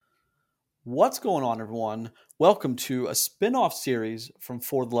What's going on, everyone? Welcome to a spin off series from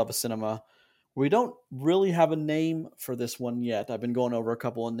For the Love of Cinema. We don't really have a name for this one yet. I've been going over a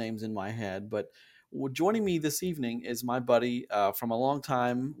couple of names in my head, but joining me this evening is my buddy from a long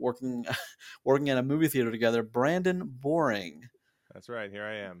time working working at a movie theater together, Brandon Boring, That's right. Here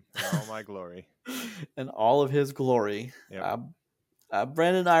I am in all my glory. and all of his glory. Yep. Uh,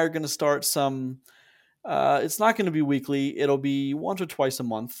 Brandon and I are going to start some. It's not going to be weekly. It'll be once or twice a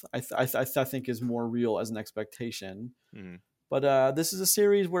month. I think is more real as an expectation. Hmm. But this is a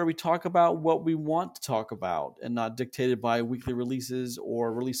series where we talk about what we want to talk about and not dictated by weekly releases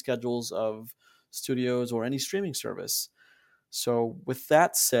or release schedules of studios or any streaming service. So, with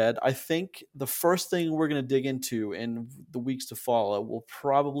that said, I think the first thing we're going to dig into in the weeks to follow will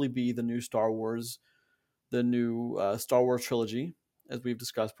probably be the new Star Wars, the new Star Wars trilogy, as we've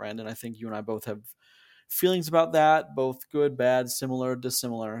discussed, Brandon. I think you and I both have feelings about that, both good, bad, similar,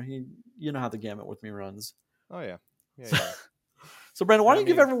 dissimilar. You know how the gamut with me runs. Oh yeah. Yeah. So, Brandon, why And don't I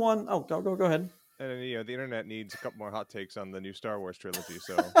you give mean, everyone? Oh, go ahead. the internet needs a couple more hot takes on the new Star Wars trilogy.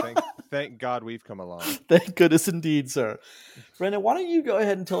 So thank God we've come along. Thank goodness indeed, sir. Brandon, why don't you go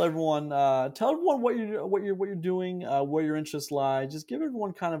ahead and tell everyone what you're doing, where your interests lie. Just give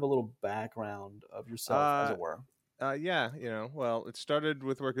everyone kind of a little background of yourself, as Uh, it were. yeah. Well, it started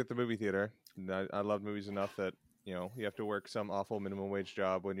with work at the movie theater. And I love movies enough that you have to work some awful minimum wage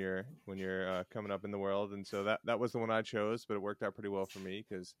job when you're coming up in the world, and so that was the one I chose. But it worked out pretty well for me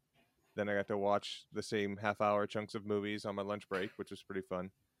because then I got to watch the same half-hour chunks of movies on my lunch break, which was pretty fun.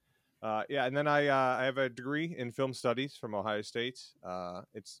 Yeah, and then I have a degree in film studies from Ohio State.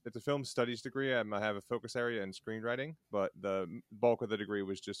 It's a film studies degree. I have a focus area in screenwriting, but the bulk of the degree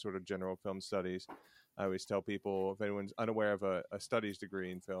was just sort of general film studies. I always tell people if anyone's unaware of a studies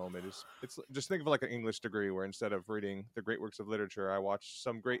degree in film, it's just think of it like an English degree where instead of reading the great works of literature, I watch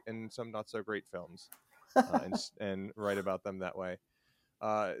some great and some not so great films, and write about them that way.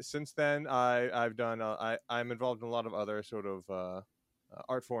 Since then, I've done I'm involved in a lot of other sort of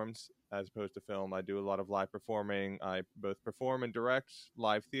art forms as opposed to film. I do a lot of live performing. I both perform and direct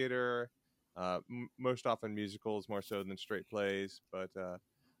live theater, most often musicals more so than straight plays. But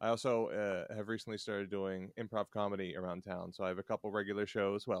I also have recently started doing improv comedy around town. So I have a couple regular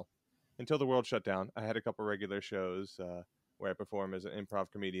shows. Well, until the world shut down, I had a couple regular shows where I perform as an improv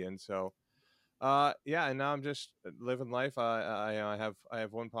comedian. So yeah, and now I'm just living life. I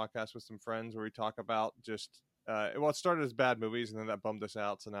have one podcast with some friends where we talk about just well, it started as bad movies, and then that bummed us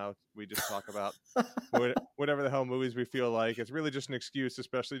out. So now we just talk about whatever the hell movies we feel like. It's really just an excuse,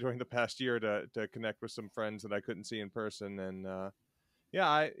 especially during the past year, to connect with some friends that I couldn't see in person. And yeah,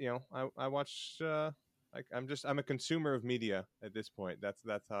 I watch. I'm a consumer of media at this point. That's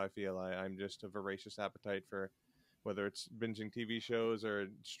how I feel. I'm just a voracious appetite for whether it's binging TV shows or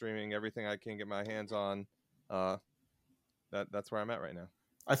streaming everything I can get my hands on. Uh, that's where I'm at right now.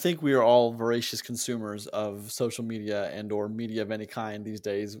 I think we are all voracious consumers of social media and or media of any kind these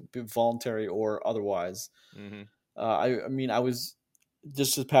days, voluntary or otherwise. Hmm. I mean, I was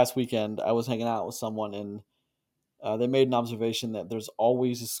just this past weekend. I was hanging out with someone, and they made an observation that there's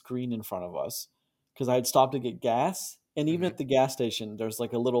always a screen in front of us because I had stopped to get gas, and even Hmm. at the gas station, there's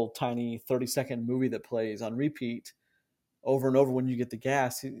like a little tiny 30-second movie that plays on repeat over and over when you get the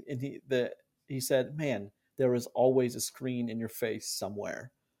gas. He said, "Man, there is always a screen in your face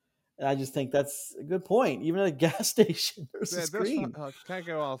somewhere." And I just think that's a good point. Even at a gas station, there's a Yeah, screen. can I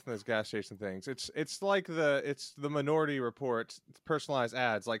go off on those gas station things? It's like the Minority Report personalized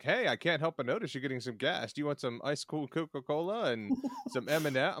ads. Like, hey, I can't help but notice you're getting some gas. Do you want some ice cold Coca Cola and some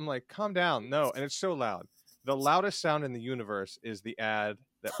M&M? I'm like, calm down. No, and it's so loud. The loudest sound in the universe is the ad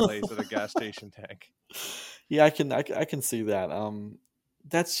that plays at a gas station tank. Yeah, I can see that.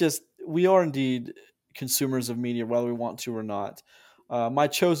 That's just we are indeed consumers of media, whether we want to or not. My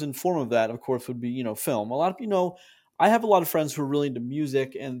chosen form of that, of course, would be film. A lot of I have a lot of friends who are really into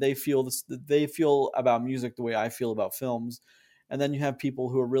music, and they feel about music the way I feel about films. And then you have people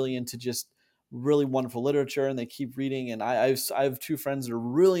who are really into just really wonderful literature, and they keep reading. And I have two friends that are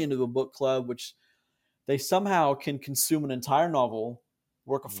really into a book club, which they somehow can consume an entire novel,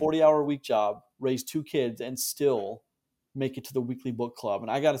 work a Mhm. 40-hour a week job, raise two kids, and still make it to the weekly book club. And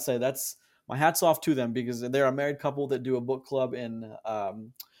I got to say, that's my hat's off to them because they're a married couple that do a book club in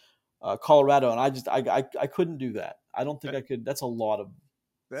Colorado, and I couldn't do that. I don't think I could. That's a That lot is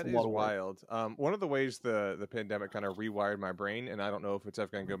of work. wild. One of the ways the pandemic kind of rewired my brain, and I don't know if it's ever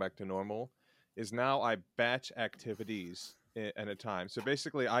going to go back to normal, is now I batch activities at a time. So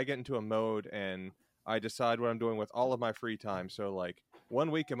basically, I get into a mode and I decide what I'm doing with all of my free time. So like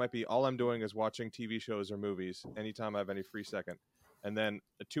one week it might be all I'm doing is watching TV shows or movies anytime I have any free second. And then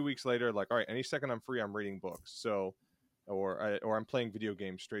 2 weeks later, like, all right, any second I'm free, I'm reading books. So, or I'm playing video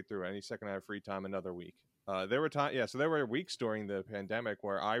games straight through. Any second I have free time, another week. There were so there were weeks during the pandemic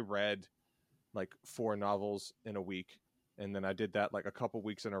where I read like 4 novels in a week, and then I did that like a couple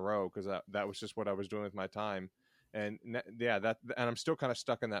weeks in a row because that was just what I was doing with my time. And and I'm still kind of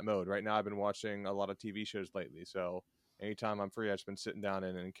stuck in that mode right now. I've been watching a lot of TV shows lately, so anytime I'm free, I've just been sitting down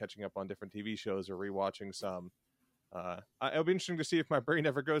and catching up on different TV shows or rewatching some. It'll be interesting to see if my brain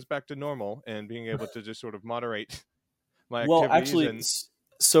ever goes back to normal and being able to just sort of moderate my Well, activities. actually, And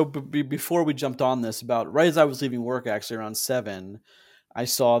so before we jumped on this, about right as I was leaving work, actually around 7, I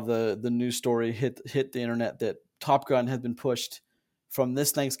saw the news story hit the internet that Top Gun had been pushed from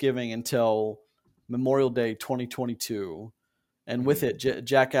this Thanksgiving until Memorial Day 2022, and with it,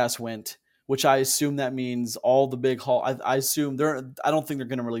 Jackass went, which I assume that means all the big haul. I assume I don't think they're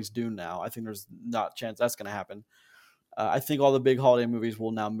going to release Dune now. I think there's not a chance that's going to happen. I think all the big holiday movies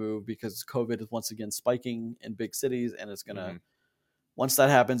will now move because COVID is once again spiking in big cities, and it's gonna. Once that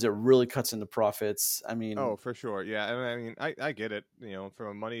happens, it really cuts into profits. I mean, oh, for sure, yeah. And I mean, I get it. From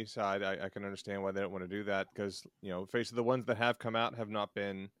a money side, I can understand why they don't want to do that because face of the ones that have come out have not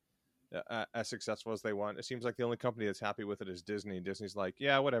been as successful as they want. It seems like the only company that's happy with it is Disney. Disney's like,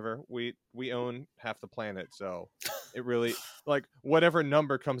 yeah, whatever. We own half the planet, so it really like whatever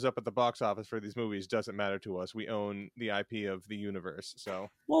number comes up at the box office for these movies doesn't matter to us. We own the IP of the universe. So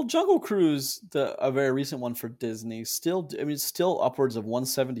well, Jungle Cruise, a very recent one for Disney, still upwards of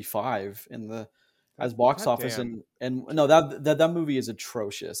 175 in the as box God office, damn. and no, that movie is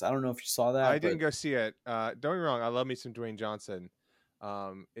atrocious. I don't know if you saw that. I didn't go see it. Don't get me wrong. I love me some Dwayne Johnson.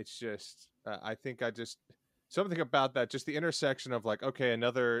 It's just I think I just something about that, just the intersection of like, okay,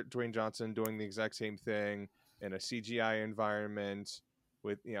 another Dwayne Johnson doing the exact same thing in a CGI environment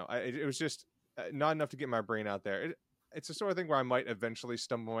with it was just not enough to get my brain out there. It's the sort of thing where I might eventually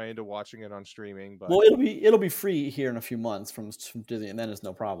stumble into watching it on streaming, but Well, it'll be free here in a few months from Disney, and then it's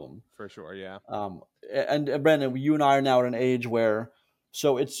no problem. for sure, yeah. And Brandon, you and I are now at an age where,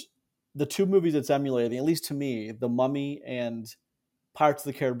 so it's the two movies it's emulating, at least to me, The Mummy and Pirates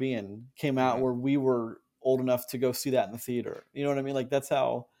of the Caribbean came out Mhm. where we were old enough to go see that in the theater. You know what I mean? Like that's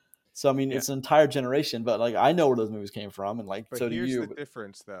how. So I mean, Yeah. it's an entire generation, but like I know where those movies came from, and like But so do here's you. the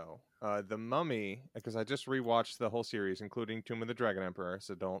difference, though. The Mummy, because I just rewatched the whole series, including Tomb of the Dragon Emperor,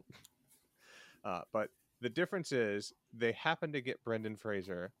 so don't. But the difference is they happen to get Brendan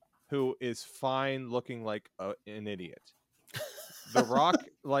Fraser, who is fine looking like an idiot. The Rock,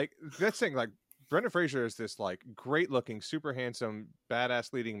 like that's thing, like Brendan Fraser is this like great looking, super handsome,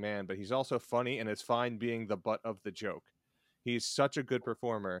 badass leading man, but he's also funny and is fine being the butt of the joke. He's such a good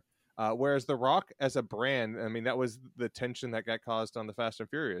performer. Whereas The Rock as a brand, I mean, that was the tension that got caused on the Fast and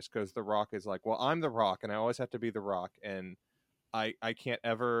Furious because The Rock is like, well, I'm The Rock and I always have to be The Rock. And I can't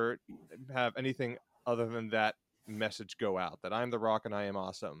ever have anything other than that message go out that I'm The Rock and I am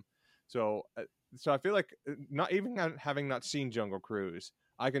awesome. So I feel like not even having not seen Jungle Cruise,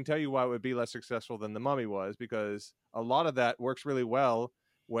 I can tell you why it would be less successful than The Mummy was because a lot of that works really well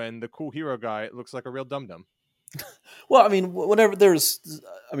when the cool hero guy looks like a real dum-dum. Well, I mean, whatever. There's,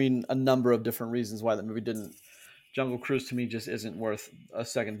 I mean, a number of different reasons why that movie didn't. Jungle Cruise to me just isn't worth a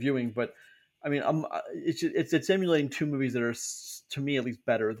second viewing. But I mean, it's emulating two movies that are to me at least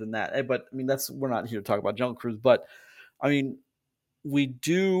better than that. But I mean, we're not here to talk about Jungle Cruise. But I mean, we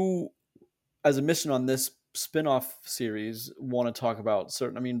do as a mission on this spin-off series want to talk about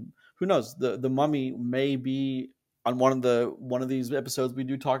certain. I mean, who knows? The Mummy may be on one of these episodes. We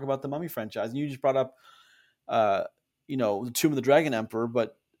do talk about the Mummy franchise. And you just brought up uh, the Tomb of the Dragon Emperor,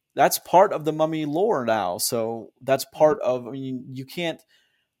 but that's part of the Mummy lore now. So that's part of. I mean, you can't.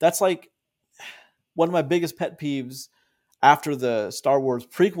 That's like one of my biggest pet peeves after the Star Wars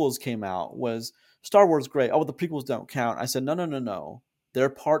prequels came out was Star Wars great. Oh, the prequels don't count. I said no, no, no, no. They're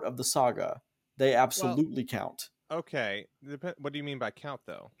part of the saga. They Well, absolutely count. okay. What do you mean by count,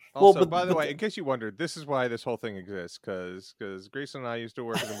 though? Well, Also, by the way, in case you wondered, this is why this whole thing exists, because Grayson and I used to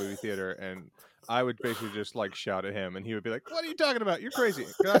work in the movie theater, and I would basically just like shout at him, and he would be like, "What are you talking about? You're crazy."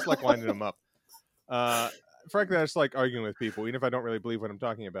 That's like winding him up. Frankly, I just like arguing with people, even if I don't really believe what I'm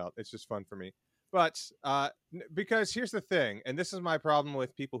talking about. It's just fun for me. But because here's the thing, and this is my problem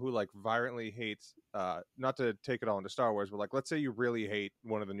with people who like violently hate, not to take it all into Star Wars, but like let's say you really hate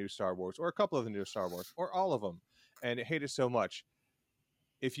one of the new Star Wars, or a couple of the new Star Wars, or all of them, and hate it so much.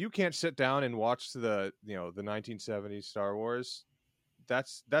 If you can't sit down and watch the 1970s Star Wars,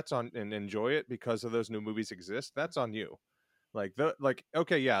 that's on and enjoy it because of those new movies exist. That's on you.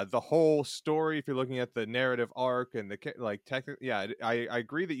 Okay, yeah, the whole story. If you're looking at the narrative arc and technically, yeah, I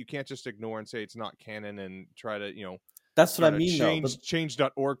agree that you can't just ignore and say it's not canon and try to That's what I trying to mean, though.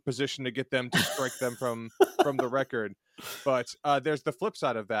 change.org position to get them to strike them from the record. But there's the flip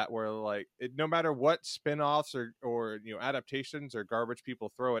side of that, where like no matter what spin-offs or adaptations or garbage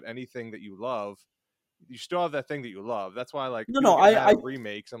people throw at anything that you love, you still have that thing that you love. That's why like No, people no, get mad at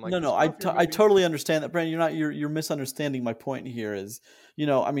remakes. I'm like, no, you no. still have your I movie. totally understand that, Brandon. You're misunderstanding my point here. Is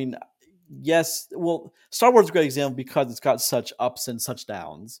I mean, yes. Well, Star Wars is a great example because it's got such ups and such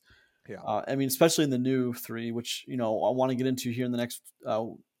downs. Yeah. I mean, especially in the new 3, which I want to get into here in the next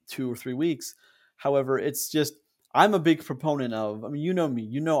 2 or 3 weeks. However, it's just I'm a big proponent of. I mean, you know me.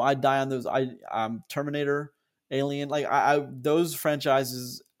 I die on those. Terminator, Alien, like I those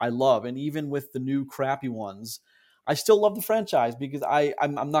franchises I love, and even with the new crappy ones, I still love the franchise because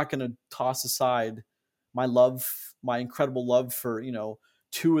I'm not going to toss aside my incredible love for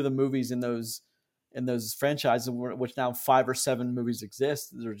 2 of the movies in those franchises, which now 5 or 7 movies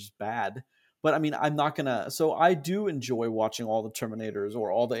exist. They're just bad. But I mean, I'm not gonna. So I do enjoy watching all the Terminators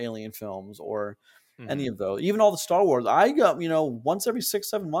or all the Alien films or any of those, even all the Star Wars. I got once every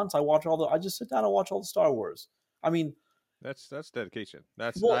 6-7 months, I just sit down and watch all the Star Wars. I mean, That's dedication.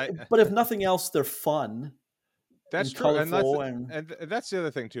 That's well, I but if nothing else, they're fun That's and true, and colorful and that's the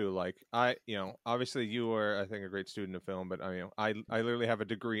other thing too. Like obviously you were, I think, a great student of film, but I literally have a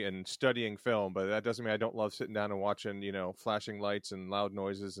degree in studying film, but that doesn't mean I don't love sitting down and watching, flashing lights and loud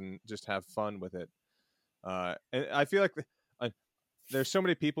noises and just have fun with it. And I feel like there's so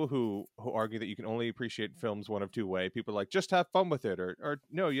many people who argue that you can only appreciate films one of two way. People are like, just have fun with it, or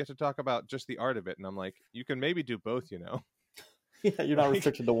no, you have to talk about just the art of it. And I'm like, you can maybe do both. yeah, you're not Like,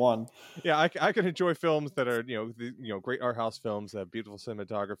 restricted to one. yeah, I can enjoy films that are great art house films that have beautiful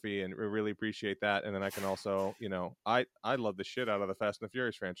cinematography and really appreciate that. And then I can also I love the shit out of the Fast and the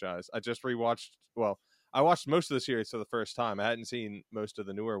Furious franchise. I just rewatched. Well, I watched most of the series for the first time. I hadn't seen most of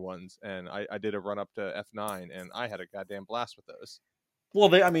the newer ones, and I did a run up to F9, and I had a goddamn blast with those.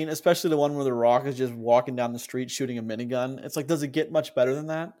 Well, I mean, especially the one where the Rock is just walking down the street shooting a minigun. It's like, does it get much better than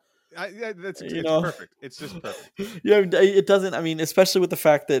that? Yeah, You it's know, perfect. It's just perfect. yeah, it doesn't. I mean, especially with the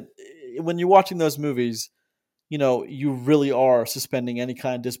fact that when you're watching those movies, you really are suspending any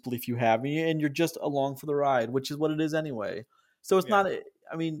kind of disbelief you have, and you're just along for the ride, which is what it is anyway. So it's Yeah. not.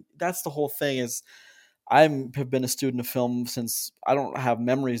 I mean, that's the whole thing. Is have been a student of film since I don't have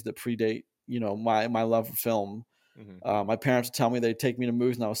memories that predate my love of film. Hmm. My parents would tell me they'd take me to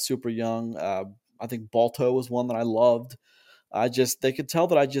movies when I was super young. I think Balto was one that I loved. They could tell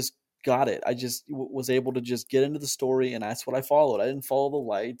that I just got it. I just was able to just get into the story, and that's what I followed. I didn't follow the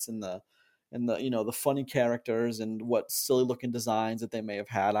lights and the the funny characters and what silly looking designs that they may have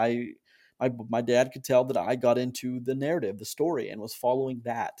had. My dad could tell that I got into the narrative, the story, and was following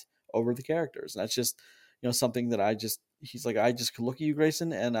that over the characters. And that's just something that he's like, I just could look at you,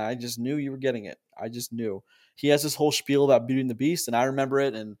 Grayson, and I just knew you were getting it. I just knew. He has this whole spiel about Beauty and the Beast, and I remember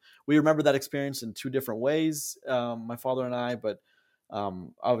it, and we remember that experience in 2 different ways, my father and I. But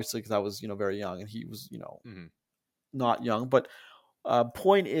obviously, because I was very young, and he was Hmm. not young. But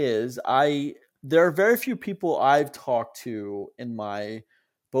point is, there are very few people I've talked to in my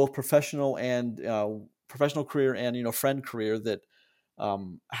both professional career and friend career that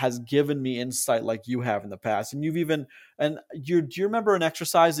has given me insight like you have in the past. And do you remember an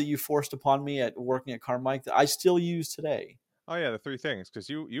exercise that you forced upon me at working at Carmike that I still use today? Oh yeah, the 3 things, because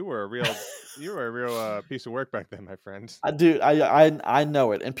you were a real piece of work back then, my friend. I do. I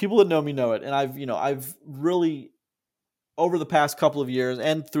know it, and people that know me know it. And I've really over the past couple of years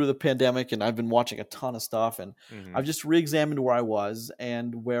and through the pandemic, and I've been watching a ton of stuff, and Hmm. I've just re-examined where I was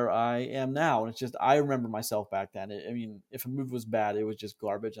and where I am now. And it's just I remember myself back then. I mean, if a movie was bad, it was just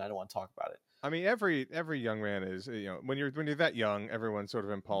garbage, and I don't want to talk about it. I mean, every young man is, when you're that young, everyone's sort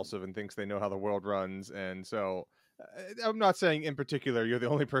of impulsive and thinks they know how the world runs, and so I'm not saying in particular you're the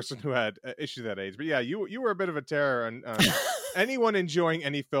only person who had issue that age, but yeah, you were a bit of a terror on anyone enjoying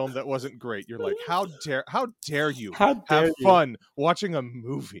any film that wasn't great. You're like, how dare you How have dare you? fun watching a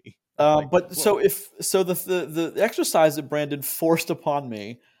movie? Like, But whoa. the exercise that Brandon forced upon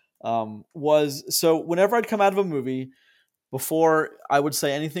me was so whenever I'd come out of a movie, before I would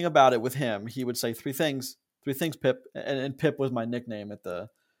say anything about it with him, he would say three things, Pip, and Pip was my nickname at the.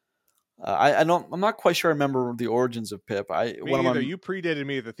 I don't. I'm not quite sure. I remember the origins of Pip. Me One of either. my. You predated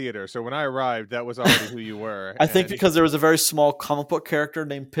me at the theater, so when I arrived, that was already who you were, I think and because there was a very small comic book character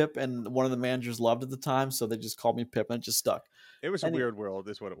named Pip, and one of the managers loved at the time, so they just called me Pip, and it just stuck. it was a And weird world,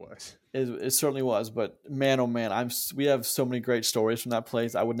 is what it was. it certainly was. But man, oh man, we have so many great stories from that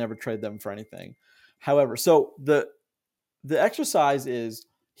place. I would never trade them for anything. However, so the exercise is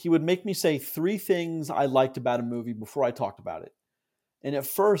he would make me say 3 things I liked about a movie before I talked about it. And at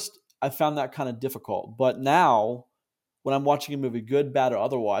first, I found that kind of difficult. But now, when I'm watching a movie, good, bad, or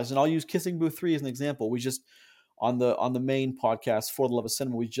otherwise. And I'll use Kissing Booth 3 as an example. We just on the main podcast For the Love of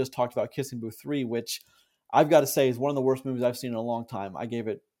Cinema, we just talked about Kissing Booth 3, which I've got to say is one of the worst movies I've seen in a long time. I gave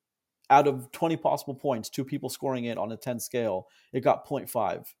it, out of 20 possible points, 2 people scoring it on a 10 scale, it got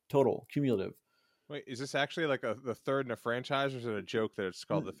 0.5 total cumulative. Wait, is this actually like the third in a franchise, or is it a joke that it's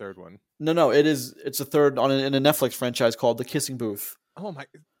called the third one? No, it's a third in a Netflix franchise called The Kissing Booth. Oh my,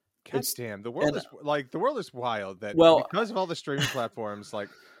 God damn! The world is wild. That because of all the streaming platforms, like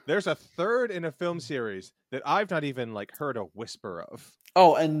there's a third in a film series that I've not even like heard a whisper of.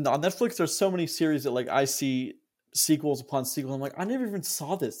 Oh, and on Netflix, there's so many series that like I see sequels upon sequels. I'm like, I never even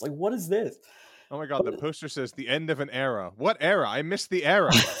saw this. Like, what is this? Oh my God! The poster says the end of an era. What era? I missed the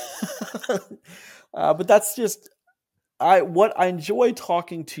era. But that's just what I enjoy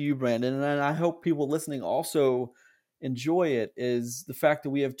talking to you, Brandon, and I hope people listening also enjoy it, is the fact that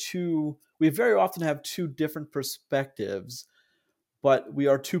we very often have two different perspectives, but we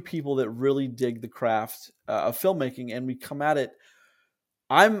are two people that really dig the craft of filmmaking, and we come at it.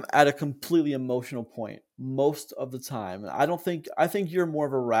 I'm at a completely emotional point most of the time. I think you're more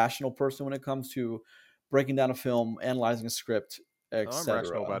of a rational person when it comes to breaking down a film, analyzing a script, I'm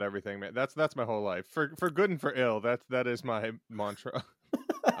rational about everything, man. That's my whole life. For good and for ill, that is my mantra.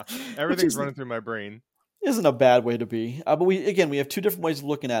 Everything's running through my brain. Isn't a bad way to be. But we have two different ways of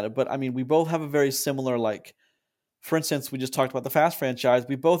looking at it. But I mean, we both have a very similar, like, for instance, we just talked about the Fast franchise.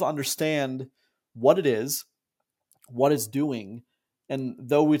 We both understand what it is, what it's doing, and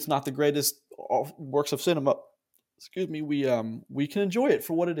though it's not the greatest works of cinema, we can enjoy it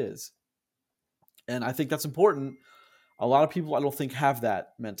for what it is. And I think that's important. A lot of people, I don't think, have that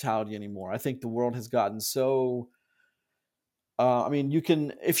mentality anymore. I think the world has gotten so. I mean,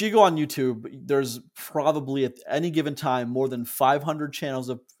 if you go on YouTube, there's probably at any given time more than 500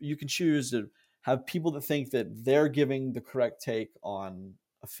 channels you can choose to have people that think that they're giving the correct take on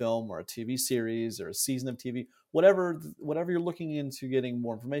a film or a TV series or a season of TV, whatever you're looking into getting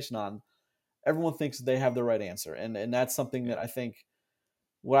more information on. Everyone thinks they have the right answer, and that's something that I think.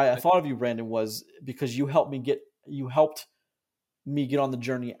 What I thought of you, Brandon, was because you helped me get on the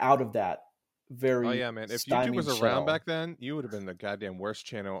journey out of that. Oh yeah, man! If YouTube was around back then, you would have been the goddamn worst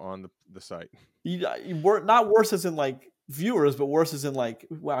channel on the site. You were not worse as in like viewers, but worse as in like,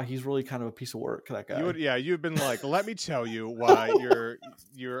 wow, he's really kind of a piece of work. That guy. You'd been like, let me tell you why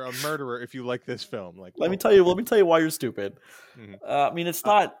you're a murderer if you like this film. Like, let me tell you why you're stupid. Mm-hmm. I mean, it's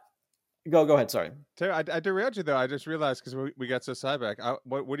not. Go ahead. Sorry. Terry, I derailed you though. I just realized because we got so sidetracked.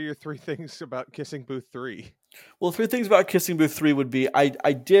 What are your 3 things about Kissing Booth 3? Well, 3 things about Kissing Booth 3 would be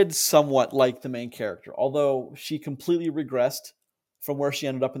I did somewhat like the main character, although she completely regressed from where she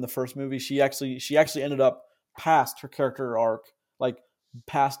ended up in the first movie. She actually ended up past her character arc, like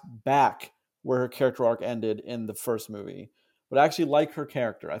past back where her character arc ended in the first movie. But I actually like her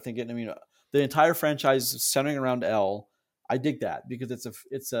character. I think the entire franchise is centering around Elle. I dig that because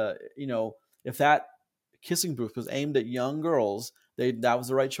it's a if that Kissing Booth was aimed at young girls, that was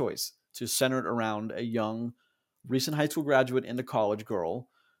the right choice to center it around a young, recent high school graduate into college girl.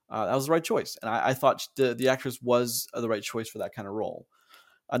 That was the right choice, and I thought the actress was the right choice for that kind of role.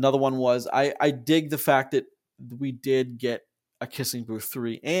 Another one was I dig the fact that we did get a Kissing Booth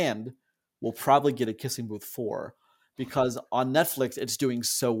 3, and we'll probably get a Kissing Booth 4. Because on Netflix, it's doing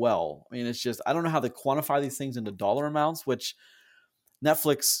so well. I mean, it's just, I don't know how they quantify these things into dollar amounts, which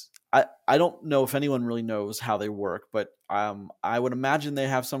Netflix, I don't know if anyone really knows how they work, but I would imagine they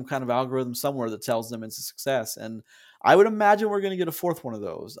have some kind of algorithm somewhere that tells them it's a success. And I would imagine we're going to get a 4th one of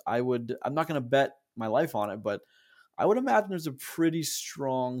those. I'm not going to bet my life on it, but I would imagine there's a pretty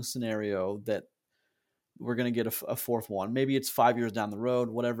strong scenario that we're going to get a 4th one. Maybe it's 5 years down the road,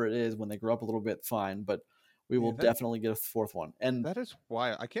 whatever it is, when they grow up a little bit, fine. But we will definitely get a 4th one. And that is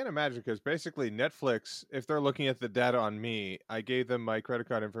why I can't imagine, because basically Netflix, if they're looking at the data on me, I gave them my credit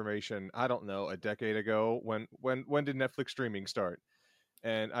card information, I don't know, a decade ago. When did Netflix streaming start?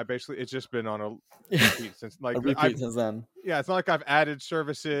 And it's just been on a repeat since since then. Yeah, it's not like I've added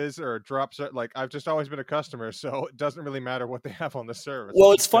services or dropped, like I've just always been a customer, so it doesn't really matter what they have on the service.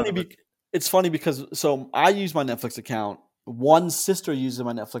 Well, it's funny because so I use my Netflix account. One sister uses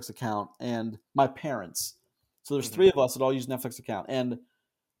my Netflix account, and my parents. So there's 3 of us that all use Netflix account, and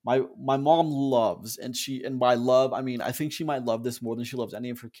my mom loves, and by love, I mean, I think she might love this more than she loves any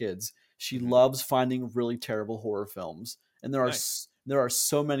of her kids. She loves finding really terrible horror films, and there are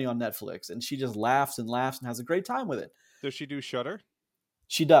so many on Netflix, and she just laughs and has a great time with it. Does she do Shudder?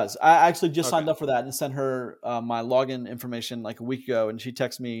 She does. I actually just signed up for that and sent her my login information like a week ago, and she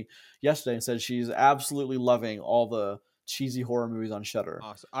texted me yesterday and said she's absolutely loving all the cheesy horror movies on Shudder.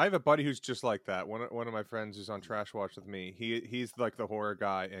 Awesome. I have a buddy who's just like that. One of my friends who's on Trash Watch with me. He's like the horror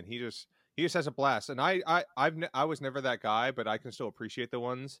guy, and he just has a blast. And I was never that guy, but I can still appreciate the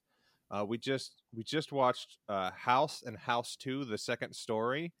ones. We just watched House and House 2, the second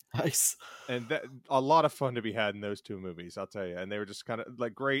story, Nice. and that a lot of fun to be had in those two movies, I'll tell you. And they were just kind of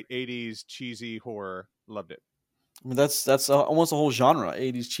like great 80s cheesy horror. Loved it. I mean, that's almost a whole genre.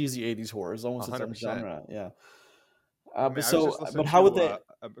 80s cheesy 80s horror is almost its own 100%. genre. Yeah. I mean, But I was so, just listening but how would to. they?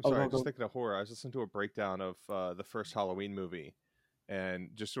 I'm Oh, sorry, go, just go. thinking of horror. I was listening to a breakdown of the first Halloween movie, and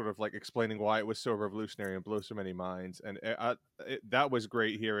just sort of like explaining why it was so revolutionary and blew so many minds. And that was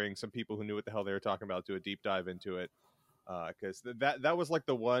great hearing some people who knew what the hell they were talking about do a deep dive into it, because that was like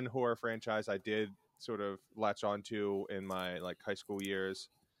the one horror franchise I did sort of latch onto in my like high school years,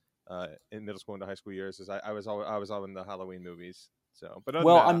 in middle school into high school years. Is I was all in the Halloween movies. So, but other than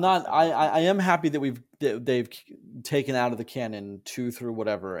Well, that, I'm not. I love I am happy that they've taken out of the canon 2 through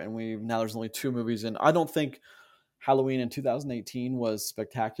whatever, and now there's only 2 movies, and I don't think Halloween in 2018 was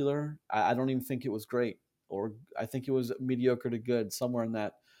spectacular. I don't even think it was great, or I think it was mediocre to good, somewhere in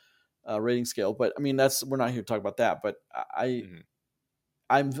that rating scale. But I mean, we're not here to talk about that. But Mhm.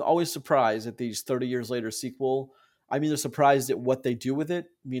 I'm always surprised at these 30 years later sequel. I'm either surprised at what they do with it,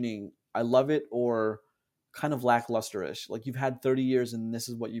 meaning I love it, or kind of lacklusterish. Like, you've had 30 years and this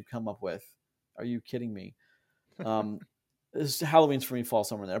is what you've come up with. Are you kidding me? Halloween's for me falls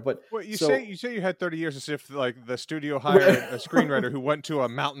somewhere in there. But Well, so you say you had 30 years as if like the studio hired a screenwriter who went to a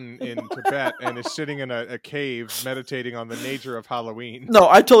mountain in Tibet and is sitting in a cave meditating on the nature of Halloween. no,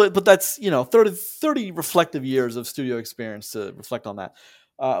 I totally, but that's 30 reflective years of studio experience to reflect on that.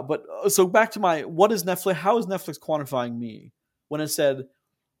 But so back to what is Netflix? How is Netflix quantifying me when it said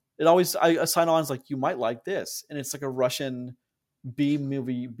it always I sign on as like you might like this, and it's like a Russian B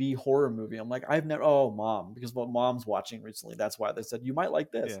movie, B horror movie. I'm like, I've never. Oh, mom, because what mom's watching recently. That's why they said you might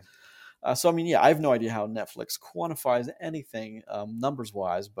like this. Yeah. So I mean, yeah, I have no idea how Netflix quantifies anything numbers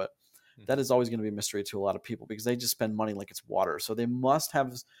wise, but that Mhm. is always going to be a mystery to a lot of people because they just spend money like it's water. So they must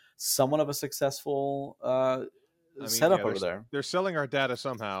have somewhat of a successful I mean, setup yeah, over there. they're selling our data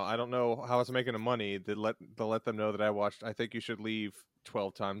somehow. I don't know how it's making them money. They'll let them know that I watched. I think you should leave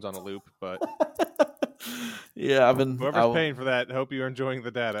 12 times on a loop, but Yeah, I've been. whoever's paying for that, hope you're enjoying the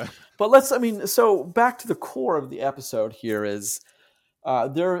data. But I mean, so back to the core of the episode here is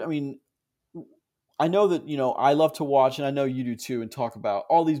there. I mean, I know that I love to watch, and I know you do too, and talk about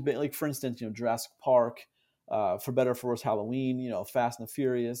all these like for instance, Jurassic Park, for better or for worse, Halloween, Fast and the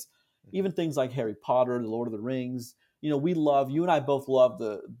Furious, Mhm. even things like Harry Potter, The Lord of the Rings. We love you and I both love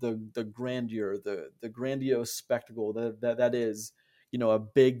the grandeur, the grandiose spectacle that is a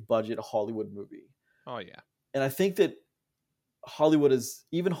big budget Hollywood movie. Oh yeah. And I think that Hollywood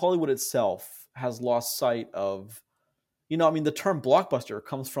itself has lost sight of, I mean, the term blockbuster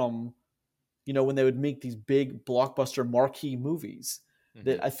comes from, when they would make these big blockbuster marquee movies Hmm.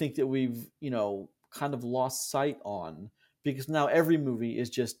 that I think that we've, kind of lost sight on because now every movie is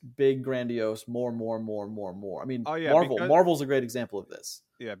just big, grandiose, more, more, more, more, more. I mean, Oh yeah, Marvel's a great example of this.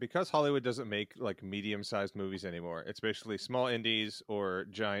 because Hollywood doesn't make like medium-sized movies anymore. It's basically small indies or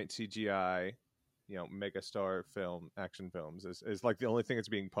giant CGI, megastar action films is like the only thing that's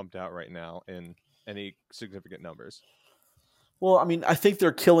being pumped out right now in any significant numbers. Well, I mean, I think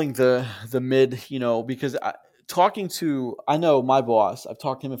they're killing the mid, because I know my boss. I've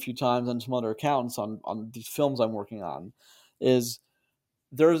talked to him a few times and some other accountants on these films I'm working on. Is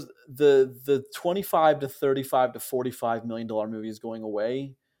there's the 25 to 35 to 45 million dollar movie is going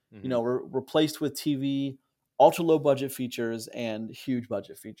away. Hmm. Replaced with TV, ultra low budget features and huge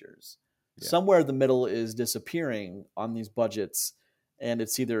budget features. Yeah. Somewhere the middle is disappearing on these budgets, and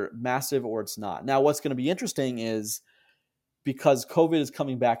it's either massive or it's not. Now, what's going to be interesting is because COVID is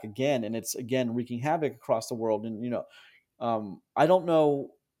coming back again, and it's again wreaking havoc across the world. And I don't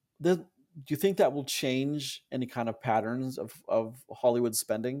know. Do you think that will change any kind of patterns of Hollywood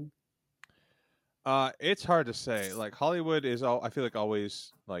spending? It's hard to say. Like Hollywood is I feel like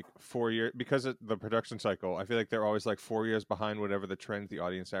always like 4 years because of the production cycle. I feel like they're always like 4 years behind whatever the trends the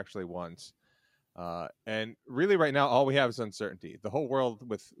audience actually wants. And really, right now, all we have is uncertainty. The whole world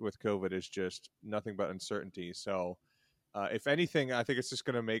with COVID is just nothing but uncertainty. So, if anything, I think it's just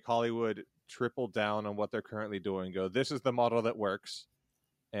going to make Hollywood triple down on what they're currently doing. Go, this is the model that works.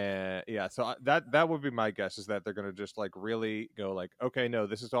 And yeah, so that would be my guess is that they're going to just like really go like, okay, no,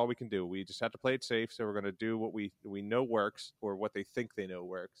 this is all we can do. We just have to play it safe. So we're going to do what we know works or what they think they know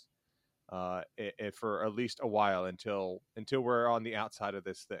works, for at least a while until we're on the outside of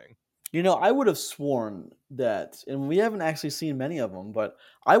this thing. I would have sworn that, and we haven't actually seen many of them, but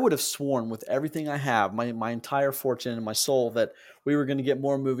I would have sworn with everything I have, my entire fortune and my soul, that we were going to get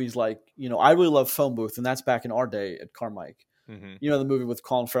more movies like, I really love Phone Booth, and that's back in our day at Carmike. Hmm. The movie with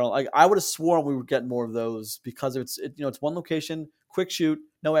Colin Farrell. Like, I would have sworn we would get more of those because it's one location, quick shoot,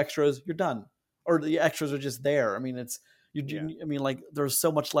 no extras, you're done, or the extras are just there. I mean, Yeah. I mean, like, there's so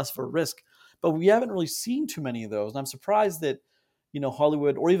much less of a risk, but we haven't really seen too many of those, and I'm surprised that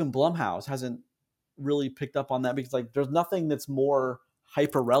Hollywood or even Blumhouse hasn't really picked up on that, because like there's nothing that's more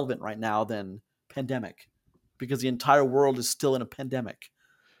hyper relevant right now than pandemic, because the entire world is still in a pandemic.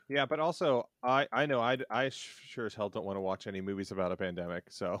 Yeah, but also I know I sure as hell don't want to watch any movies about a pandemic.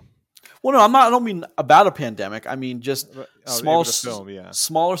 So, Well, no, I don't mean about a pandemic. I mean just oh, small, even a film, yeah,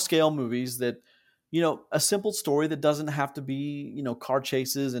 smaller scale movies that, a simple story that doesn't have to be, car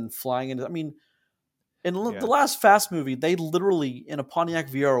chases and flying into. I mean, in the yeah, last Fast movie, they literally in a Pontiac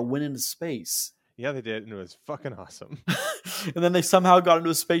VR went into space. yeah. They did, and it was fucking awesome. And then they somehow got into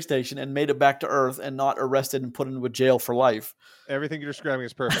a space station and made it back to Earth and not arrested and put into a jail for life. Everything you're describing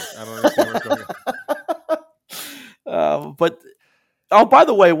is perfect. I don't understand what's going on. But oh, by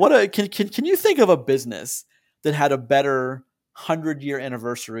the way, can you think of a business that had a better 100-year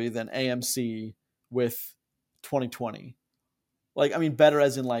anniversary than AMC with 2020? Like, I mean, better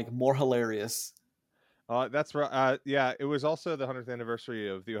as in like more hilarious. That's right. Yeah, it was also the 100th anniversary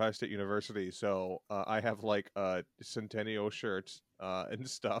of the Ohio State University, so I have like centennial shirts and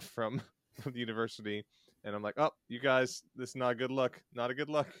stuff from from the university, and I'm like, oh, you guys, this is not a good look. Not a good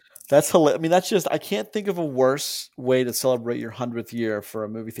look. That's hilarious. I mean, that's just, I can't think of a worse way to celebrate your 100th year for a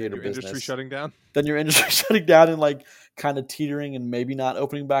movie theater Your industry business shutting down. than your industry shutting down and like kind of teetering and maybe not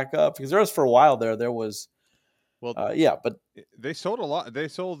opening back up, because there was, for a while there was Well, yeah, but they sold a lot. They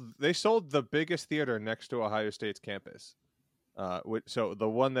sold the biggest theater next to Ohio State's campus. So the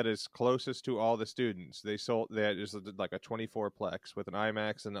one that is closest to all the students, they had just like a 24 plex with an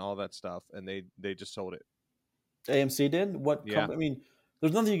IMAX and all that stuff, and they just sold it. AMC did Yeah. I mean,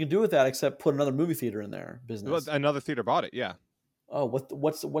 there's nothing you can do with that except put another movie theater in their Well, business. another theater bought it. Yeah. Oh,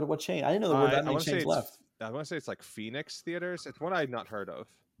 what chain? I didn't know there were that I many want to say chains it's left. I want to say it's like Phoenix Theaters. It's one I'd not heard of.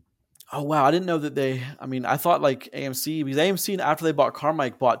 Oh wow, I didn't know that they. I mean, I thought like AMC, because AMC after they bought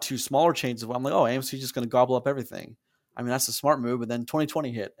Carmike bought two smaller chains. I'm like, oh, AMC is just going to gobble up everything. I mean, that's a smart move. But then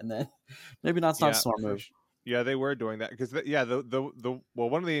 2020 hit, and then maybe that's not a Yeah, smart move. yeah, they were doing that because yeah, the well,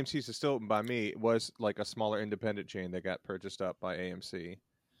 one of the AMC's is still open by me was like a smaller independent chain that got purchased up by AMC.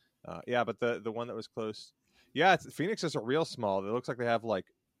 Yeah, but the one that was close, yeah, Phoenix is a real small. It looks like they have like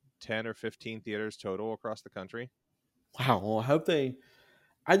 10 or 15 theaters total across the country. Wow. Well, I hope they.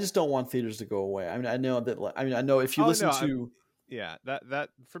 I just don't want theaters to go away. I mean, I know that. I mean, I know if you Oh listen no, to. yeah, that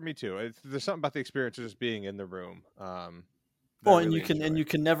for me too. There's something about the experience of just being in the room that I Oh, and really enjoy. you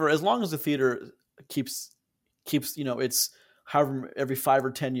can never, as long as the theater keeps it's however every 5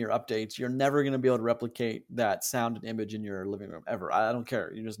 or 10 year updates, you're never going to be able to replicate that sound and image in your living room ever. I don't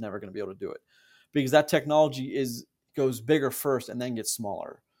care. You're just never going to be able to do it, because that technology is goes bigger first and then gets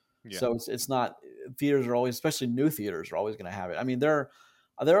smaller. Yeah, So it's not, theaters are always, especially new theaters, are always going to have it. I mean, they're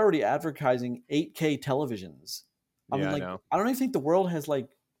already advertising 8K televisions. I mean, yeah, I like, know. I don't even think the world has like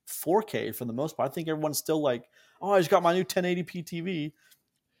 4K for the most part. I think everyone's still like, oh, I just got my new 1080p TV.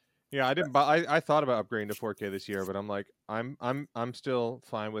 Yeah, I didn't buy. I thought about upgrading to 4K this year, but I'm like, I'm still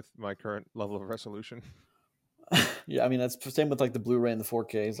fine with my current level of resolution. Yeah, I mean that's the same with like the Blu-ray and the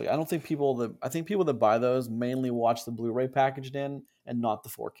 4Ks. Like, I don't think I think people that buy those mainly watch the Blu-ray packaged in and not the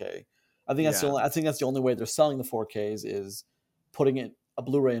 4K. Yeah, I think that's the only way they're selling the 4Ks is putting it a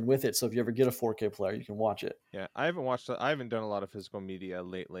Blu-ray in with it. So if you ever get a 4K player, you can watch it. yeah. I haven't done a lot of physical media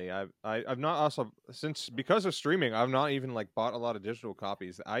lately. I've not also since because of streaming. I've not even like bought a lot of digital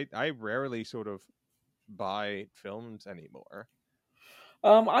copies. I rarely sort of buy films anymore.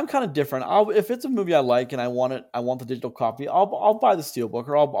 I'm kind of different. If it's a movie I like and I want the digital copy. I'll buy the steelbook,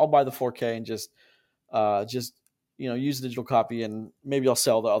 or I'll buy the 4K and just use the digital copy, and maybe I'll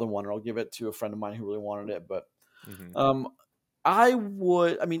sell the other one, or I'll give it to a friend of mine who really wanted it. But Hmm. um, I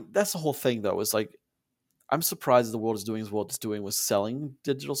mean, that's the whole thing though. Is like, I'm surprised the world is doing as well it's doing with selling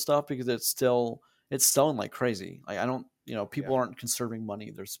digital stuff, because it's selling like crazy. Like, I don't, Yeah. people aren't conserving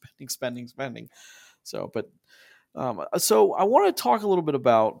money; they're spending. So I want to talk a little bit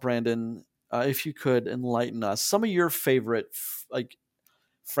about, Brandon, if you could enlighten us, some of your favorite like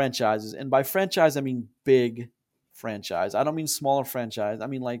franchises, and by franchise I mean big franchise. I don't mean smaller franchise. I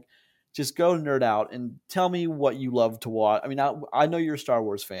mean, like, just go nerd out and tell me what you love to watch. I mean, I know you're a Star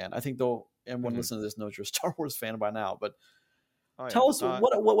Wars fan. I think though everyone Hmm. listening to this knows you're a Star Wars fan by now. But Oh yeah. tell us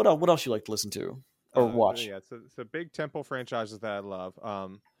what else you like to listen to or watch. Yeah. So big temple franchises that I love.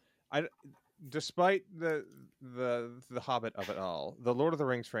 I despite the Hobbit of it all, the Lord of the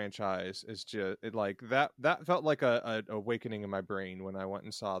Rings franchise is just like that felt like a awakening in my brain when I went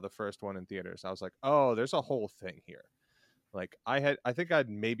and saw the first one in theaters. I was like, oh, there's a whole thing here. Like I think I'd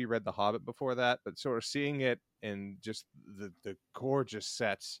maybe read The Hobbit before that, but sort of seeing it in just the gorgeous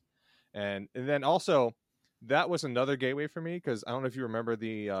sets, and then also that was another gateway for me because I don't know if you remember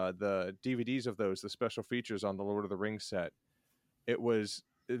the DVDs of those, the special features on the Lord of the Rings set. It was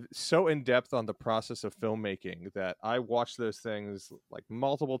so in depth on the process of filmmaking that I watched those things like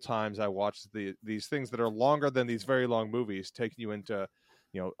multiple times. I watched these things that are longer than these very long movies, taking you into,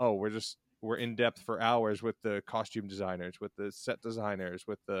 oh, we're in depth for hours with the costume designers, with the set designers,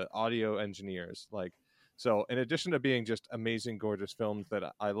 with the audio engineers. Like, so in addition to being just amazing, gorgeous films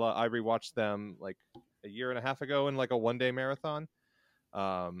that I love, I rewatched them like a year and a half ago in like a 1 day marathon.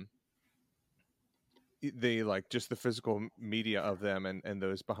 Um, they like just the physical media of them and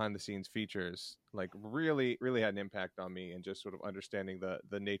those behind the scenes features like really had an impact on me and just sort of understanding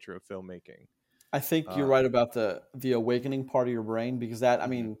the nature of filmmaking. I think you're uh right about the awakening part of your brain, because that, I mhm,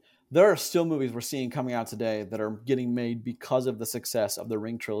 mean, there are still movies we're seeing coming out today that are getting made because of the success of the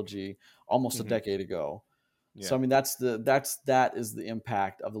Ring trilogy almost a mhm, decade ago. So yeah, I mean, that is the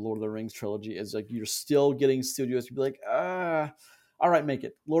impact of the Lord of the Rings trilogy, is like you're still getting studios to be like, all right, make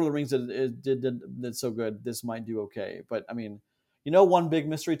it. Lord of the Rings did so good. This might do okay. But I mean, one big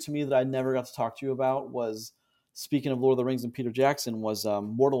mystery to me that I never got to talk to you about was, speaking of Lord of the Rings and Peter Jackson, was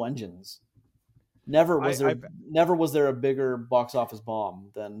Mortal Engines. Never was there I never was there a bigger box office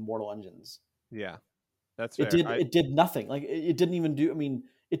bomb than Mortal Engines. yeah, that's It fair. did I it did nothing. Like it didn't even do. I mean,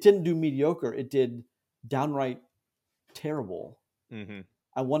 it didn't do mediocre. It did downright terrible. mhm.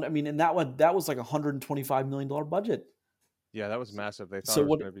 I mean, and that was like $125 million budget. Yeah, that was massive. They thought So it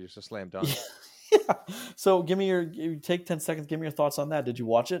was what? going to be just a slam dunk. Yeah. So you take 10 seconds. Give me your thoughts on that. Did you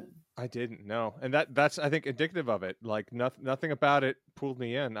watch it? I didn't know, and that's I think indicative of it. Like nothing about it pulled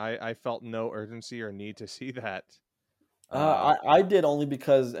me in. I felt no urgency or need to see that. uh I did, only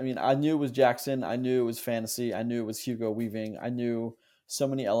because, I mean, I knew it was Jackson. I knew it was fantasy. I knew it was Hugo Weaving. I knew so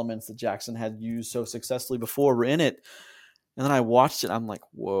many elements that Jackson had used so successfully before were in it. And then I watched it. I'm like,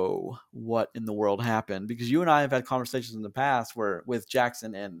 whoa, what in the world happened? Because you and I have had conversations in the past where with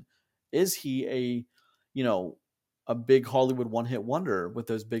Jackson, and is he you know, a big Hollywood one hit wonder with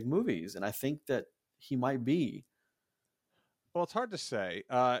those big movies? And I think that he might be. Well, it's hard to say.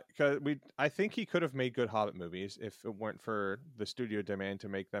 Because I think he could have made good Hobbit movies if it weren't for the studio demand to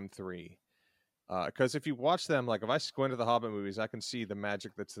make them three. Because if you watch them, like if I squint at the Hobbit movies, I can see the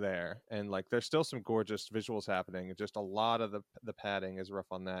magic that's there, and like there's still some gorgeous visuals happening. And just a lot of the padding is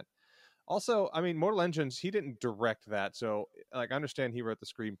rough on that. Also, I mean, Mortal Engines, he didn't direct that, so like I understand he wrote the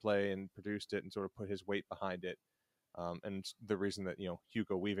screenplay and produced it and sort of put his weight behind it. And the reason that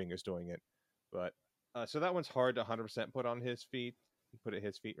Hugo Weaving is doing it, but so that one's hard to 100% put on his feet, put at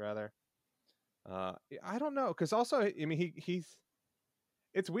his feet rather. I don't know, because also I mean he's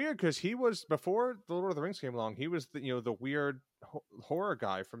it's weird because he was before the Lord of the Rings came along. He was the weird horror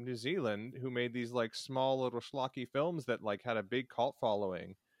guy from New Zealand who made these like small little schlocky films that like had a big cult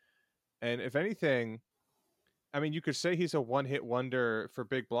following. And if anything, I mean, you could say he's a one-hit wonder for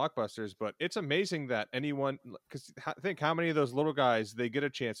big blockbusters, but it's amazing that anyone, because think how many of those little guys, they get a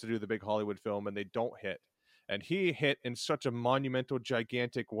chance to do the big Hollywood film and they don't hit, and he hit in such a monumental,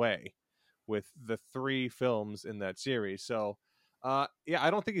 gigantic way with the three films in that series. So, yeah,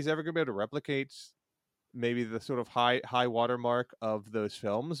 I don't think he's ever going to be able to replicate maybe the sort of high watermark of those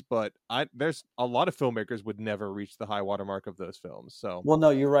films, but there's a lot of filmmakers would never reach the high watermark of those films. So Well,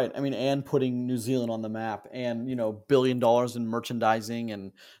 no, you're right. I mean, and putting New Zealand on the map, and $1 billion in merchandising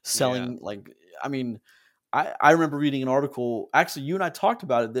and yeah. selling. Like, I mean, I remember reading an article. Actually, you and I talked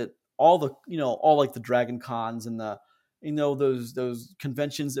about it, that all the all like the Dragon Cons and the those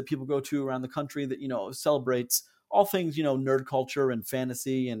conventions that people go to around the country that celebrates all things nerd culture and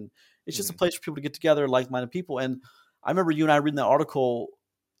fantasy, and it's just a Hmm. place for people to get together, like-minded people. And I remember you and I reading that article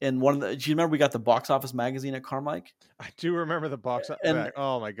in one of the. Do you remember we got the box office magazine at Carmike? I do remember the And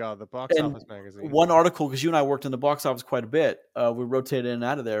oh my god, the box and office magazine. one article, because you and I worked in the box office quite a bit, we rotated in and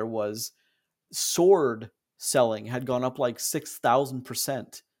out of there, was sword selling had gone up like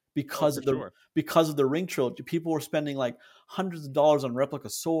 6,000% Oh, because for of the sure. Ring trilogy. People were spending like hundreds of dollars on replica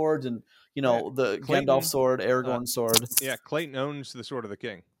swords, and Oh yeah, the Gandalf Clayton. sword, Uh, Aragorn sword. yeah, Clayton owns the Sword of the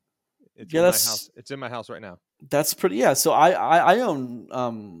King. It's Yeah, in my house. It's in my house right now. that's pretty. Yeah, so I own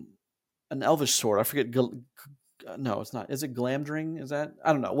an elvish sword. I forget. No, it's not. Is it Glamdring? Is that?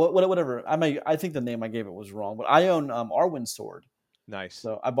 I don't know. Whatever. I think the name I gave it was wrong, but I own Arwen's sword. Nice.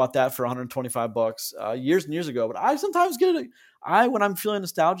 So I bought that for $125 years and years ago. But I sometimes get it. When I'm feeling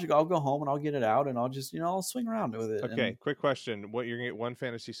nostalgic, I'll go home and I'll get it out and I'll just I'll swing around with it. Okay, And quick question: what you're gonna get one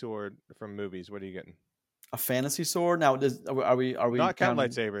fantasy sword from movies? What are you getting? a fantasy sword. Now, are we Not count counting?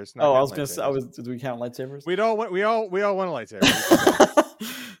 lightsabers. Not Oh, I count was gonna say. lightsabers. Do we count lightsabers? We all want a lightsaber. You can say.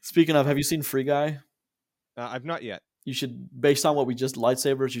 Speaking of, have you seen Free Guy? I've not yet. You should, based on what we just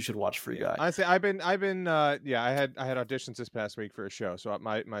lightsabers, you should watch Free Yeah. Guy. Honestly, yeah, I had auditions this past week for a show, so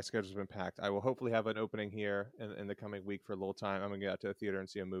my schedule's been packed. I will hopefully have an opening here in the coming week for a little time. I'm gonna get out to the theater and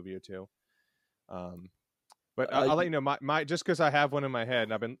see a movie or two. But I'll let you know my just because I have one in my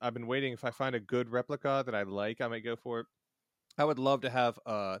head, and I've been waiting. If I find a good replica that I like, I might go for it. I would love to have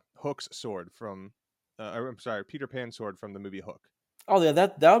Hook's sword from, I'm sorry, Peter Pan's sword from the movie Hook. Oh yeah,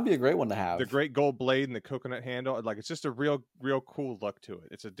 that would be a great one to have. The great gold blade and the coconut handle, like it's just a real cool look to it.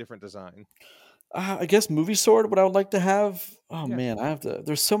 It's a different design. I guess movie sword. What I would like to have. Oh Yeah. man, I have to.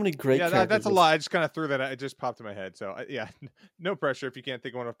 There's so many great. Yeah, that's a lot. I just kind of threw that out. It just popped in my head. So yeah, no pressure if you can't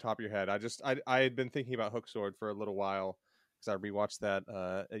think of one off the top of your head. I had been thinking about Hook sword for a little while because I rewatched that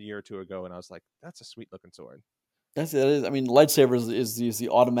a year or two ago, and I was like, that's a sweet looking sword. That is. I mean, lightsabers is the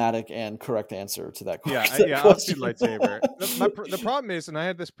automatic and correct answer to that question. Yeah, I'll see lightsaber. The problem is, and I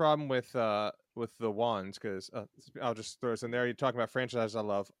had this problem with the wands because I'll just throw this in there. You're talking about franchises I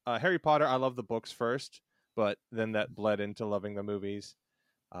love. Harry Potter, I love the books first, but then that bled into loving the movies.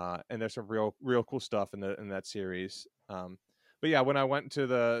 And there's some real cool stuff in that series. But yeah, when I went to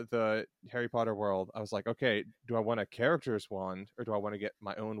the Harry Potter world, I was like, okay, do I want a character's wand or do I want to get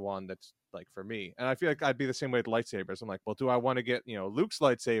my own wand that's like for me? And I feel like I'd be the same way with lightsabers. I'm like, well, do I want to get Luke's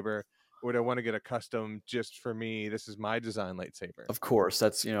lightsaber or do I want to get a custom just for me? This is my design lightsaber. Of course,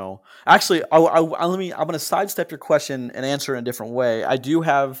 that's Actually, I'm going to sidestep your question and answer in a different way. I do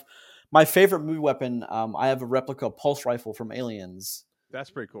have my favorite movie weapon. I have a replica pulse rifle from Aliens.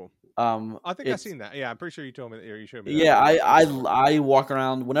 That's pretty cool. I think I've seen that. Yeah, I'm pretty sure you told me or you showed me that. Yeah, I walk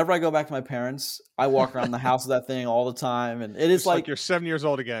around whenever I go back to my parents. I walk around the house with that thing all the time, and it is like you're 7 years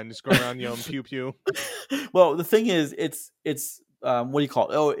old again, just going around pew pew. Well, the thing is, it's what do you call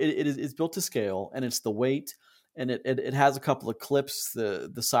it? Oh, it's built to scale, and it's the weight, and it has a couple of clips.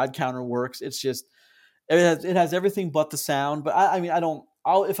 The side counter works. It's just it has everything but the sound. But I mean,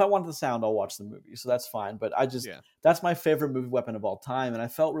 if I wanted the sound, I'll watch the movie, so that's fine. But that's my favorite movie weapon of all time, and I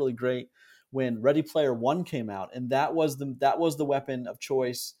felt really great when Ready Player One came out, and that was the weapon of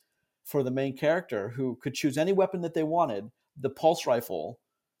choice for the main character who could choose any weapon that they wanted. The pulse rifle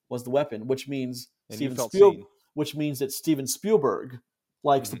was the weapon, which means that Steven Spielberg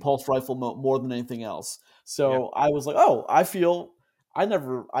likes the pulse rifle more than anything else. So I was like, oh, I feel like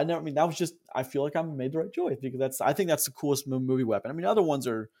I made the right choice because I think that's the coolest movie weapon. I mean, other ones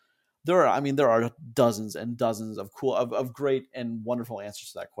there are dozens and dozens of cool of great and wonderful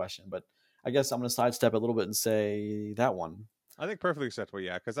answers to that question, but I guess I'm going to sidestep a little bit and say that one. I think perfectly acceptable,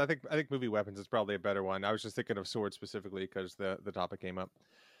 yeah, because I think movie weapons is probably a better one. I was just thinking of swords specifically because the topic came up.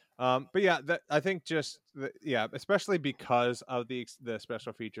 But yeah, I think especially because of the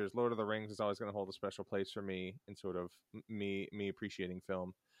special features, Lord of the Rings is always going to hold a special place for me in sort of me appreciating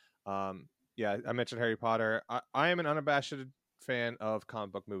film. Yeah, I mentioned Harry Potter. I am an unabashed fan of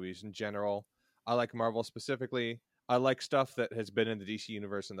comic book movies in general. I like Marvel specifically. I like stuff that has been in the DC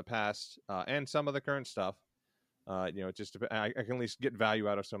universe in the past, and some of the current stuff. I can at least get value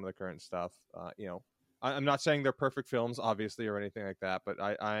out of some of the current stuff. I'm not saying they're perfect films, obviously, or anything like that, but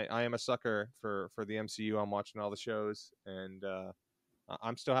I am a sucker for the MCU. I'm watching all the shows, and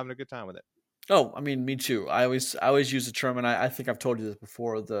I'm still having a good time with it. Oh, I mean, me too. I always use the term, and I think I've told you this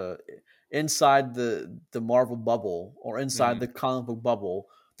before. Inside the Marvel bubble or inside the comic book bubble,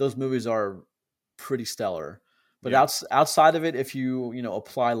 those movies are pretty stellar. But outside of it, if you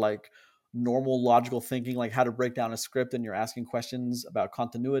apply like normal logical thinking, like how to break down a script, and you're asking questions about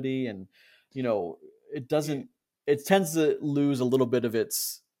continuity, and it tends to lose a little bit of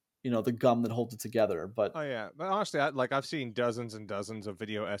its the gum that holds it together. But but honestly, I've seen dozens and dozens of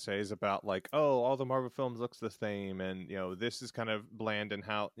video essays about like, oh, all the Marvel films looks the same, and this is kind of bland and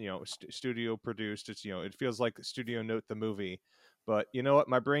how studio produced. It's it feels like studio note the movie. But you know what?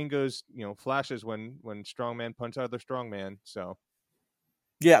 My brain goes, flashes when strongman punch other strongman. So,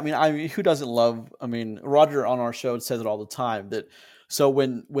 yeah, I mean, who doesn't love? I mean, Roger on our show says it all the time. That so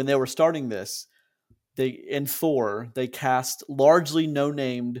when they were starting this, in Thor they cast largely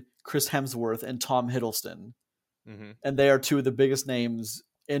no-named Chris Hemsworth and Tom Hiddleston, and they are two of the biggest names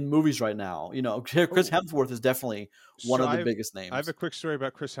in movies right now. Chris Hemsworth is definitely one of the biggest names. I have a quick story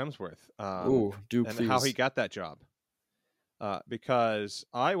about Chris Hemsworth. Please. How he got that job. Because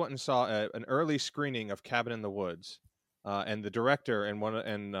I went and saw an early screening of Cabin in the Woods, and the director and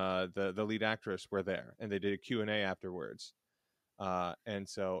the lead actress were there, and they did a Q&A afterwards. And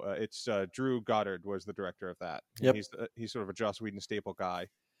so it's Drew Goddard was the director of that. And Yep. he's sort of a Joss Whedon staple guy,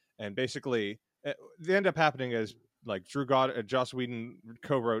 and basically the end up happening is like Drew Goddard, Joss Whedon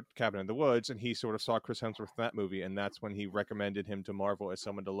co-wrote Cabin in the Woods, and he sort of saw Chris Hemsworth in that movie, and that's when he recommended him to Marvel as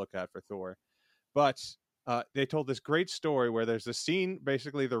someone to look at for Thor. But they told this great story where there's a scene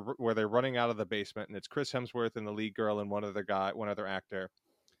basically where they're running out of the basement, and it's Chris Hemsworth and the lead girl and one other actor.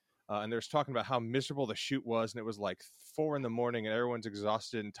 And they're talking about how miserable the shoot was, and it was like 4 a.m, and everyone's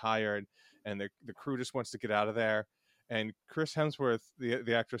exhausted and tired, and the crew just wants to get out of there. And Chris Hemsworth,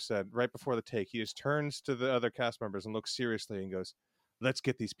 the actor, said right before the take, he just turns to the other cast members and looks seriously and goes, "Let's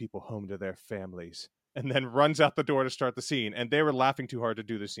get these people home to their families," and then runs out the door to start the scene. And they were laughing too hard to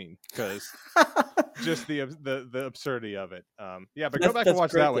do the scene because just the absurdity of it. Yeah, but go back and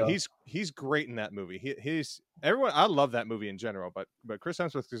watch that one. Though. He's great in that movie. He's everyone. I love that movie in general, but Chris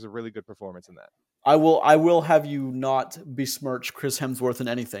Hemsworth is a really good performance in that. I will have you not besmirch Chris Hemsworth in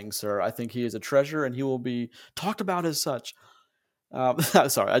anything, sir. I think he is a treasure, and he will be talked about as such.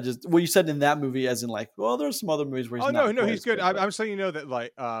 Sorry, you said in that movie, as in like, well, there's some other movies where he's no, he's good. I'm saying that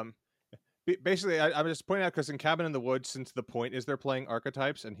like basically I'm just pointing out because in Cabin in the Woods, since the point is they're playing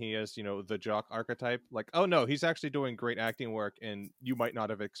archetypes, and he is the jock archetype. Like, oh no, he's actually doing great acting work, and you might not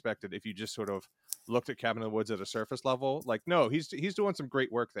have expected if you just sort of looked at Cabin in the Woods at a surface level. Like, no, he's doing some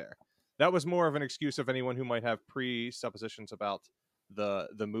great work there. That was more of an excuse of anyone who might have presuppositions about the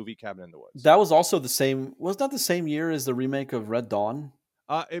movie Cabin in the Woods. That was also the same. Was that the same year as the remake of Red Dawn?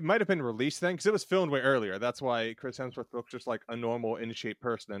 It might have been released then because it was filmed way earlier. That's why Chris Hemsworth looked just like a normal, in-shape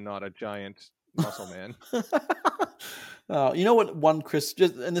person and not a giant muscle man. You know what? And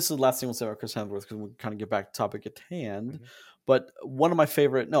this is the last thing we'll say about Chris Hemsworth because we'll kind of get back to topic at hand. Mm-hmm. But one of my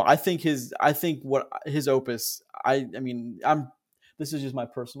favorite. No, I think his opus. This is just my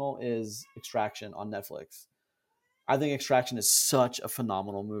personal is Extraction on Netflix. I think Extraction is such a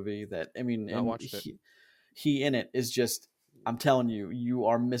phenomenal movie that he in it is just. I'm telling you, you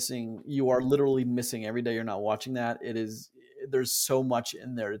are literally missing every day you're not watching that. There's so much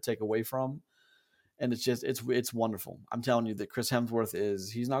in there to take away from. And it's wonderful. I'm telling you that Chris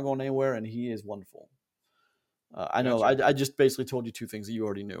Hemsworth he's not going anywhere, and he is wonderful. I know I just basically told you two things that you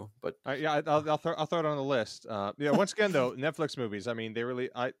already knew, but yeah, I'll throw it on the list. Yeah, once again though, Netflix movies. I mean,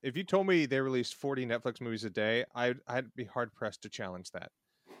 if you told me they released 40 Netflix movies a day, I'd be hard pressed to challenge that.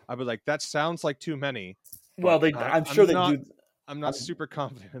 I'd be like, that sounds like too many. Well, I'm sure they do. I'm not super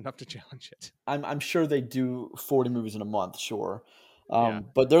confident enough to challenge it. I'm sure they do 40 movies in a month, sure.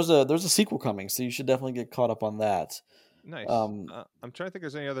 But there's a sequel coming, so you should definitely get caught up on that. Nice. I'm trying to think if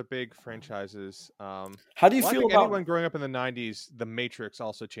there's any other big franchises. How do you feel about anyone growing up in the 90s? The Matrix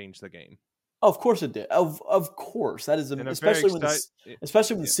also changed the game. Oh, of course it did. Of course, that is especially when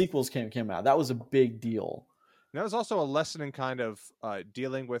the sequels came out. That was a big deal. And that was also a lesson in kind of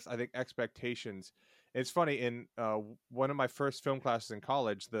dealing with, I think, expectations. It's funny, in one of my first film classes in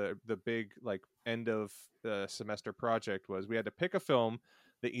college, the big like end of the semester project was we had to pick a film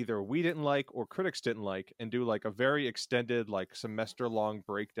that either we didn't like or critics didn't like, and do like a very extended like semester long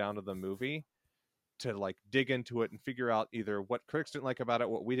breakdown of the movie to like dig into it and figure out either what critics didn't like about it,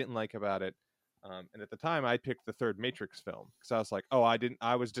 what we didn't like about it. And at the time, I picked the third Matrix film because I was like,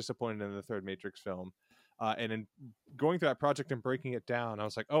 I was disappointed in the third Matrix film. And in going through that project and breaking it down, I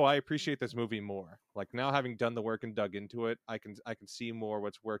was like, I appreciate this movie more. Like now, having done the work and dug into it, I can see more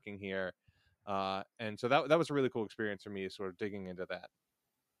what's working here. And so that was a really cool experience for me, sort of digging into that.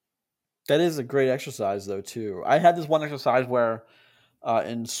 That is a great exercise, though, too. I had this one exercise where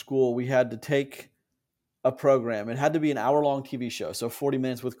in school we had to take a program. It had to be an hour-long TV show, so 40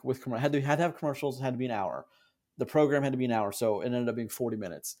 minutes with had to have commercials. It had to be an hour. The program had to be an hour, so it ended up being 40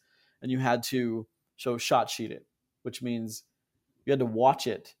 minutes, and you had to shot sheet it, which means you had to watch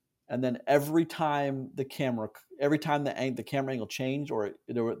it, and then every time the camera angle changed or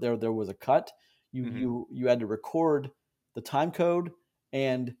there was a cut, you had to record the time code,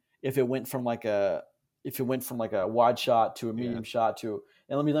 and if it went from like a wide shot to a medium shot to,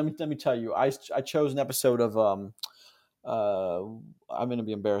 and let me tell you, I chose an episode of I'm gonna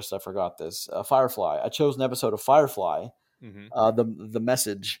be embarrassed I forgot this, Firefly. I chose an episode of Firefly, the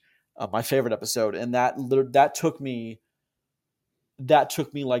Message. My favorite episode, and that took me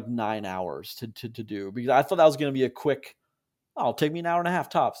like 9 hours to do, because I thought that was going to be a quick. It'll take me an hour and a half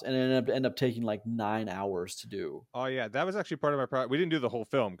tops, and it ended up taking like 9 hours to do. Oh yeah, that was actually part of my project. We didn't do the whole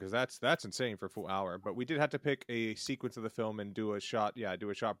film because that's insane for a full hour, but we did have to pick a sequence of the film and do a shot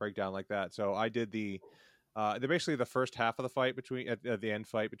breakdown like that. So I did basically the first half of the fight the end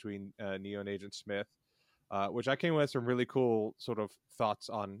fight between Neo and Agent Smith. which I came with some really cool sort of thoughts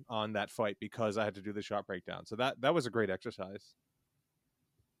on that fight because I had to do the shot breakdown. So that was a great exercise.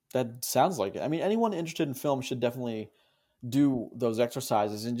 That sounds like it. I mean, anyone interested in film should definitely do those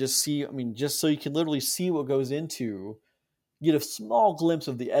exercises and just see. I mean, just so you can literally see what goes into, get a small glimpse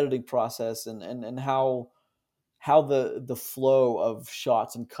of the editing process and how the flow of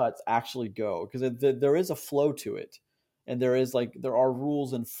shots and cuts actually go, because there is a flow to it, and there are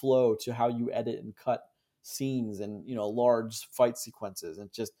rules and flow to how you edit and cut scenes and large fight sequences.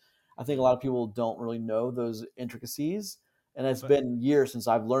 And just I think a lot of people don't really know those intricacies, and it's But been years since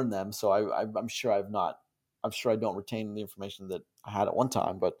I've learned them, so I'm sure I'm sure I don't retain the information that I had at one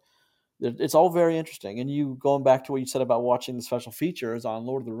time. But it's all very interesting. And you going back to what you said about watching the special features on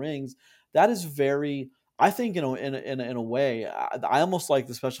Lord of the Rings, that is very. I think in a way, I almost like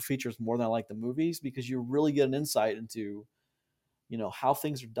the special features more than I like the movies, because you really get an insight into how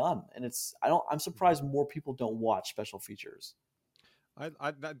things are done. And I'm surprised more people don't watch special features.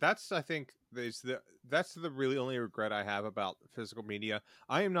 that's I think that's the really only regret I have about physical media.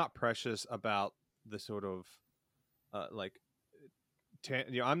 I am not precious about the sort of like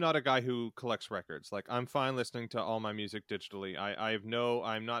I'm not a guy who collects records. Like, I'm fine listening to all my music digitally.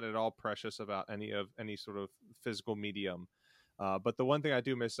 I'm not at all precious about any sort of physical medium. But the one thing I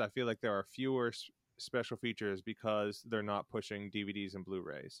do miss is I feel like there are fewer special features because they're not pushing DVDs and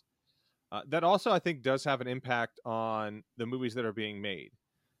Blu-rays. That also, I think, does have an impact on the movies that are being made,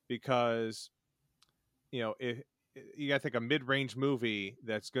 because if you got to think a mid-range movie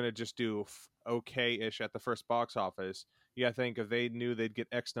that's going to just do okay-ish at the first box office, you got to think if they knew they'd get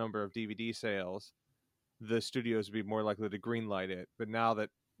X number of DVD sales, the studios would be more likely to greenlight it. But now that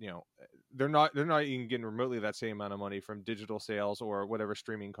they're not even getting remotely that same amount of money from digital sales or whatever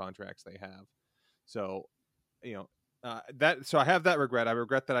streaming contracts they have. So so I have that regret. I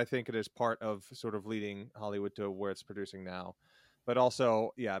regret that I think it is part of sort of leading Hollywood to where it's producing now. But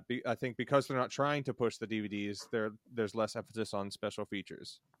also, yeah, I think because they're not trying to push the DVDs, there's less emphasis on special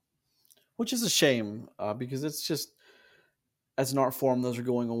features. Which is a shame, because it's just, as an art form, those are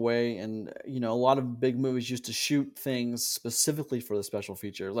going away. And a lot of big movies used to shoot things specifically for the special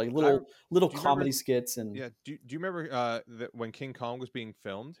features, like little Do you remember? comedy skits. And Yeah. Do you remember that when King Kong was being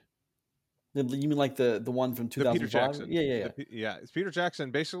filmed? you mean like the one from The Peter 2005? Jackson. Yeah, yeah, yeah. Yeah, it's Peter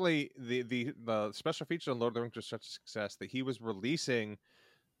Jackson. Basically, the special features on Lord of the Rings was such a success that he was releasing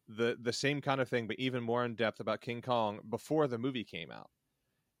the same kind of thing, but even more in depth about King Kong before the movie came out.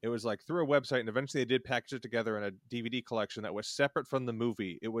 It was like through a website, and eventually they did package it together in a DVD collection that was separate from the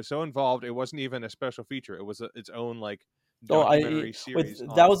movie. It was so involved, it wasn't even a special feature. It was its own like Oh, documentary series.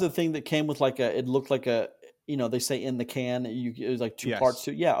 that was the thing that came with like it looked like they say in the can, it was like two parts Yes.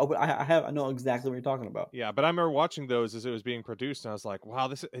 to, yeah. Oh, but I know exactly what you're talking about. Yeah, but I remember watching those as it was being produced, and I was like,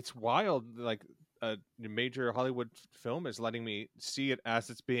 "Wow, it's wild!" Like a major Hollywood film is letting me see it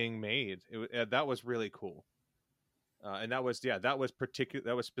as it's being made. That was really cool, and that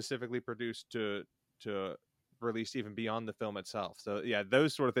was specifically produced to release even beyond the film itself. So yeah,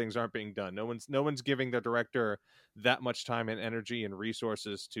 those sort of things aren't being done. No one's giving the director that much time and energy and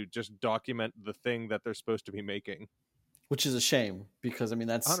resources to just document the thing that they're supposed to be making. Which is a shame, because I mean,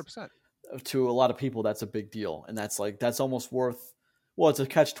 that's 100%. to a lot of people, that's a big deal. And that's almost worth, well, it's a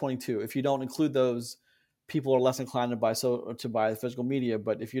catch-22. If you don't include those, people are less inclined to buy physical media.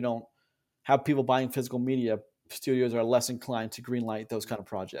 But if you don't have people buying physical media, studios are less inclined to greenlight those kind of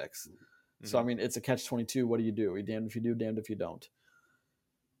projects. So I mean, it's a catch-22. What do? You're damned if you do, damned if you don't.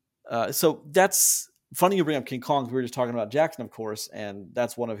 So that's funny you bring up King Kong. We were just talking about Jackson, of course, and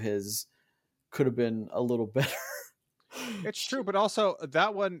that's one of his, could have been a little better. It's true, but also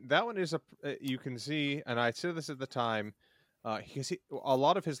that one is you can see, and I said this at the time, because a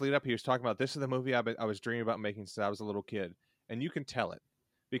lot of his lead up, he was talking about, this is the movie I was dreaming about making since I was a little kid, and you can tell it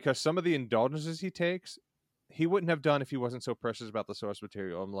because some of the indulgences he takes, he wouldn't have done if he wasn't so precious about the source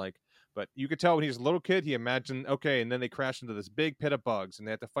material. I'm like, but you could tell when he's a little kid, he imagined, okay, and then they crash into this big pit of bugs, and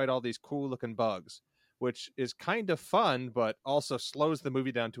they have to fight all these cool looking bugs, which is kind of fun, but also slows the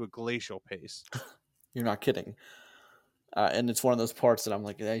movie down to a glacial pace. You're not kidding. And it's one of those parts that I'm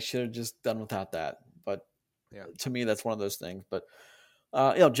like, I should have just done without that. But Yeah. to me, that's one of those things. But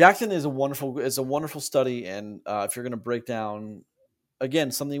Jackson is a wonderful study. And if you're going to break down, again,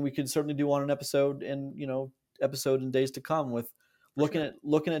 something we could certainly do on an episode in days to come, with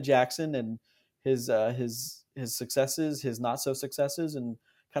looking at Jackson and his successes, his not so successes, and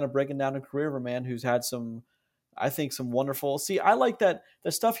kind of breaking down a career of a man who's had some, I think, some wonderful. See, I like that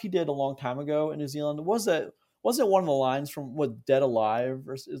the stuff he did a long time ago in New Zealand. Wasn't one of the lines from what, Dead Alive,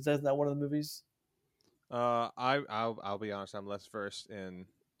 or is that one of the movies? I'll be honest, I'm less versed in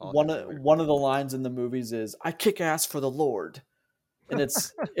all hell get ready to break one of the loose. lines in the movies is "I kick ass for the Lord," and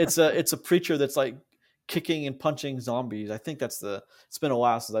it's a preacher that's like kicking and punching zombies. I think that's the. It's been a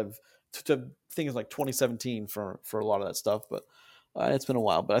while since I think it's like 2017 for a lot of that stuff, but it's been a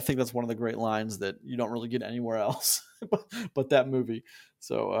while. But I think that's one of the great lines that you don't really get anywhere else, but that movie.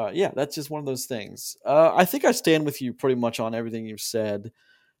 So yeah, that's just one of those things. I think I stand with you pretty much on everything you've said.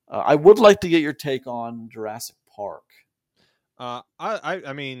 I would like to get your take on Jurassic Park.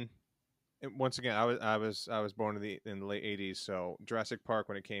 I mean, once again, I was born in the late '80s, so Jurassic Park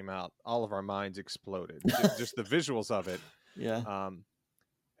when it came out, all of our minds exploded. Just the visuals of it. Yeah.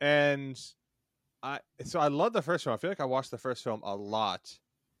 And I love the first film. I feel like I watched the first film a lot,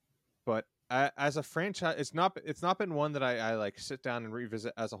 but as a franchise, it's not been one that I like sit down and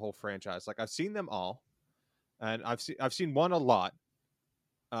revisit as a whole franchise. Like I've seen them all, and I've seen one a lot.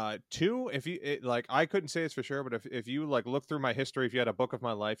 Two, if like I couldn't say this for sure, but if you like look through my history, if you had a book of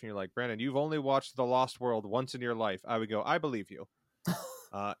my life and you're like, Brandon, you've only watched The Lost World once in your life, I would go, I believe you.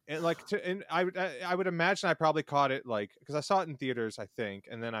 And I would imagine I probably caught it like because I saw it in theaters, I think,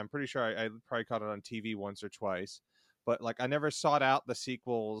 and then I'm pretty sure I probably caught it on TV once or twice, but like I never sought out the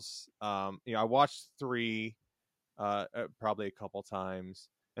sequels. I watched three, probably a couple times,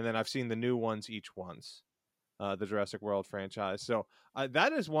 and then I've seen the new ones each once. The Jurassic World franchise. So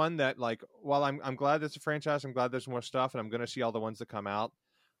that is one that, like, while I'm glad it's a franchise, I'm glad there's more stuff, and I'm going to see all the ones that come out.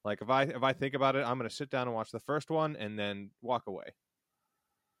 Like, if I think about it, I'm going to sit down and watch the first one and then walk away.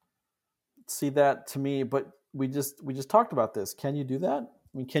 See that to me, but we just talked about this. Can you do that?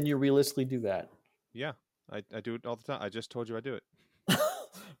 I mean, can you realistically do that? Yeah, I do it all the time. I just told you I do it.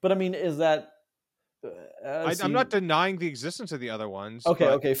 But I mean, is that? I'm not denying the existence of the other ones.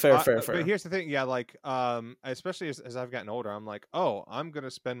 Okay, fair. But here's the thing, yeah, like, especially as I've gotten older, I'm like, oh, I'm gonna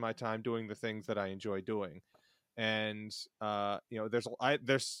spend my time doing the things that I enjoy doing, and we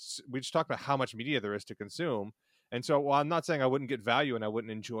just talked about how much media there is to consume, and so while I'm not saying I wouldn't get value and I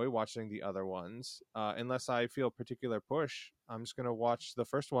wouldn't enjoy watching the other ones, unless I feel a particular push, I'm just gonna watch the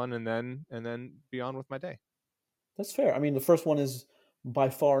first one and then be on with my day. That's fair. I mean, the first one is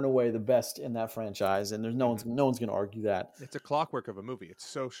by far and away the best in that franchise, and there's no one's going to argue that. It's a clockwork of a movie. It's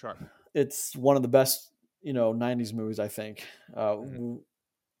so sharp. It's one of the best, 90s movies, I think.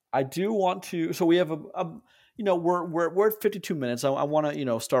 I do want to. So we have we're at 52 minutes. I want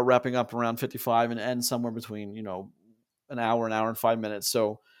to start wrapping up around 55 and end somewhere between an hour and 5 minutes.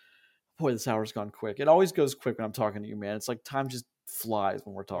 So boy, this hour's gone quick. It always goes quick when I'm talking to you, man. It's like time just flies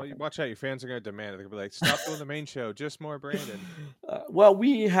when we're talking. Well, watch out, your fans are going to demand it. They're going to be like, stop doing the main show, just more Brandon. Well,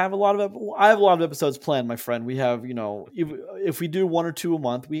 I have a lot of episodes planned, my friend. We have, if we do one or two a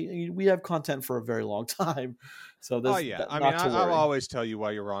month, we have content for a very long time. So this, I'll always tell you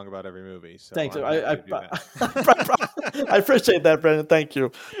why you're wrong about every movie. So thanks. I appreciate that, Brandon. Thank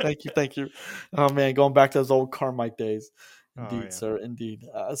you. Oh man, going back to those old Carmike days. Indeed, sir. Indeed.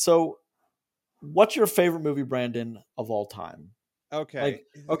 So what's your favorite movie, Brandon, of all time? Okay.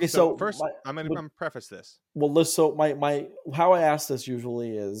 So first, I'm going to preface this. Well, so my how I ask this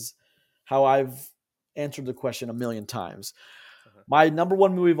usually is how I've answered the question a million times. My number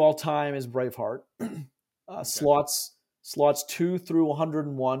one movie of all time is Braveheart. Slots 2 through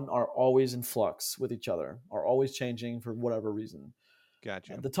 101 are always in flux with each other, are always changing for whatever reason.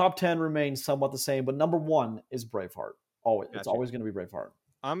 Gotcha. The top 10 remains somewhat the same, but number one is Braveheart. Always, It's always going to be Braveheart.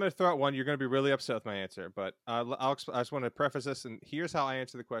 I'm going to throw out one. You're going to be really upset with my answer, but I just want to preface this, and here's how I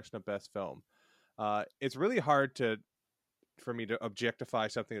answer the question of best film. It's really hard for me to objectify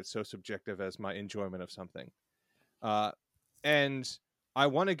something that's so subjective as my enjoyment of something. And I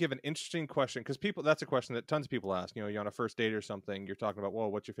want to give an interesting question because that's a question that tons of people ask. You're on a first date or something. You're talking about,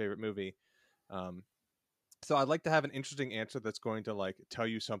 well, what's your favorite movie? So I'd like to have an interesting answer that's going to like tell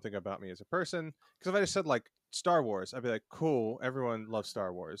you something about me as a person. Because if I just said like Star Wars, I'd be like, cool, everyone loves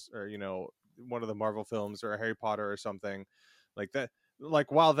Star Wars, or one of the Marvel films or Harry Potter or something like that.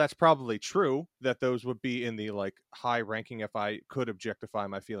 Like, while that's probably true that those would be in the like high ranking if I could objectify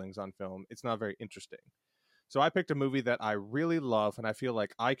my feelings on film, it's not very interesting. So I picked a movie that I really love and I feel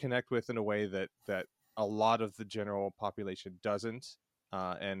like I connect with in a way that a lot of the general population doesn't.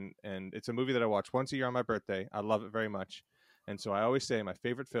 And it's a movie that I watch once a year on my birthday. I love it very much. And so I always say my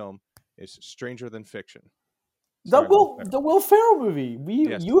favorite film is Stranger Than Fiction. The Will Ferrell movie.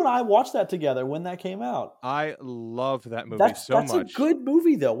 You and I watched that together when that came out. I love that movie so much. That's a good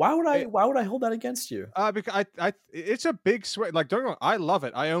movie, though. Why would I hold that against you? Because it's a big swing. Like, don't get me wrong, I love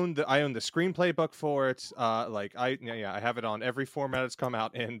it. I own the screenplay book for it. I have it on every format it's come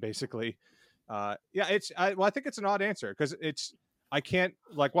out in, basically. I think it's an odd answer because I can't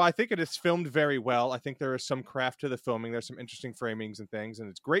like. Well, I think it is filmed very well. I think there is some craft to the filming. There's some interesting framings and things, and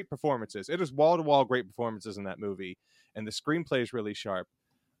it's great performances. It is wall to wall great performances in that movie, and the screenplay is really sharp.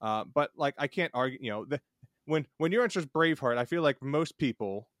 But like, I can't argue. When you're interested in Braveheart, I feel like most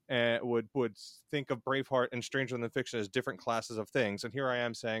people would think of Braveheart and Stranger Than Fiction as different classes of things, and here I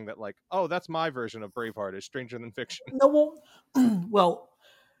am saying that like, oh, that's my version of Braveheart is Stranger Than Fiction. No, well,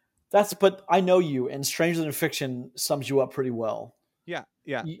 but I know you, and Stranger Than Fiction sums you up pretty well. Yeah,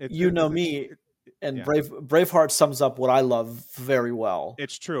 yeah. You know me, and yeah. Braveheart sums up what I love very well.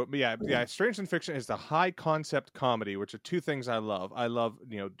 It's true. But yeah. Strange Than Fiction is the high concept comedy, which are two things I love. I love,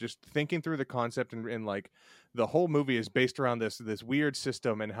 just thinking through the concept and like the whole movie is based around this weird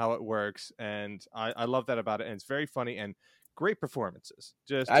system and how it works. And I love that about it. And it's very funny and great performances.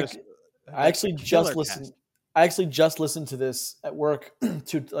 I actually just listened. I actually just listened to this at work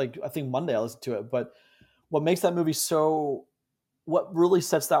to like, I think Monday I listened to it. But what makes that movie what really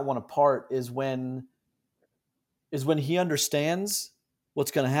sets that one apart is when he understands what's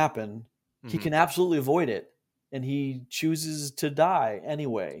going to happen, he can absolutely avoid it, and he chooses to die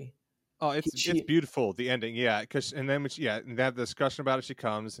anyway. Oh, it's beautiful, the ending, yeah. And then they have the discussion about it. She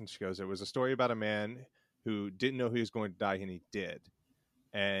comes and she goes, "It was a story about a man who didn't know he was going to die, and he did.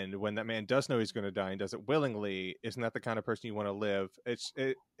 And when that man does know he's going to die and does it willingly, isn't that the kind of person you want to live?" It's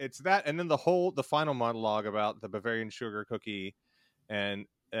that, and then the final monologue about the Bavarian sugar cookie, and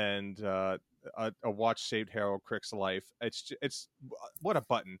a watch saved Harold Crick's life. It's what a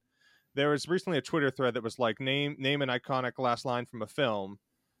button. There was recently a Twitter thread that was like, name an iconic last line from a film,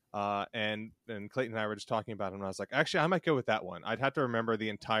 and Clayton and I were just talking about it, and I was like, actually, I might go with that one. I'd have to remember the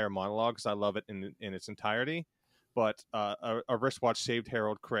entire monologue because I love it in its entirety. But a wristwatch saved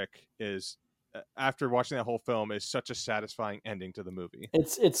Harold Crick is, after watching that whole film, is such a satisfying ending to the movie.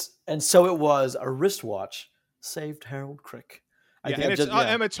 And so it was a wristwatch saved Harold Crick.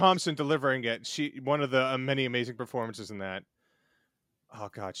 Emma Thompson delivering it. One of the many amazing performances in that. Oh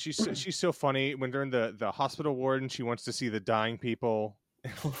God, she's so funny when they're in the hospital ward and she wants to see the dying people.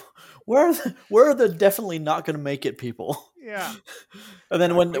 Where are the definitely not going to make it people? Yeah. And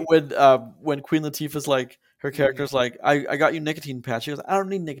then when Queen Latifah's like, her character's like, I got you nicotine patch. She goes, I don't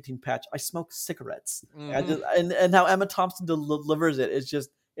need nicotine patch. I smoke cigarettes. Mm-hmm. And how Emma Thompson delivers it is just,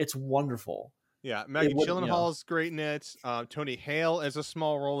 it's wonderful. Yeah, Maggie Gyllenhaal's great in it. Tony Hale as a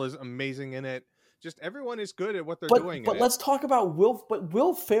small role is amazing in it. Just everyone is good at what they're doing. But let's talk about Will. But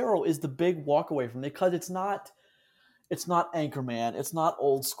Will Ferrell is the big walk away from it because it's not Anchorman. It's not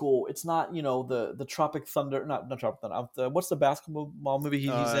Old School. It's not the Tropic Thunder. Not Tropic Thunder. What's the basketball movie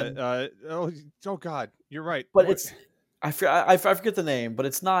he's in? Oh God, you're right. But I forget the name. But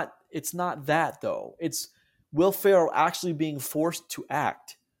it's not that though. It's Will Ferrell actually being forced to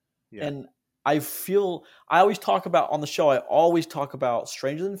act. Yeah. And I always talk about on the show. I always talk about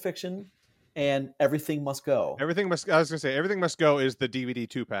Stranger Than Fiction and Everything Must Go. I was going to say Everything Must Go is the DVD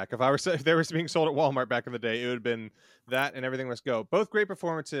 2-pack. If they were being sold at Walmart back in the day, it would have been that and Everything Must Go. Both great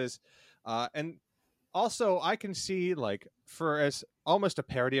performances. And also I can see, like, for as almost a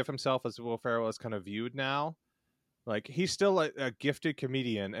parody of himself as Will Ferrell is kind of viewed now, like he's still a gifted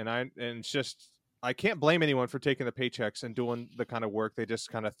comedian. And I can't blame anyone for taking the paychecks and doing the kind of work they just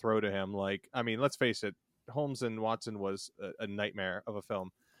kind of throw to him. Like, I mean, let's face it, Holmes and Watson was a nightmare of a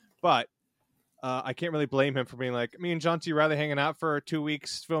film, but I can't really blame him for being like, me and John T. Reilly hanging out for 2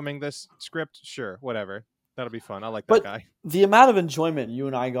 weeks filming this script. Sure, whatever. That'll be fun. I like that guy. The amount of enjoyment you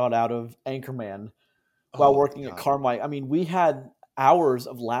and I got out of Anchorman while working at Carmike, I mean, we had hours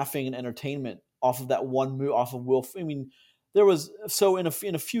of laughing and entertainment off of that one movie, off of Will. I mean, there was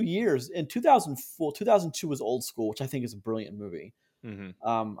in a few years in 2002 was Old School, which I think is a brilliant movie.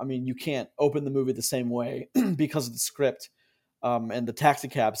 Mm-hmm. I mean, you can't open the movie the same way because of the script. And the taxi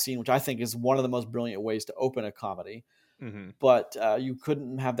cab scene, which I think is one of the most brilliant ways to open a comedy. Mm-hmm. But you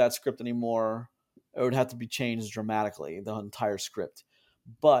couldn't have that script anymore. It would have to be changed dramatically, the entire script.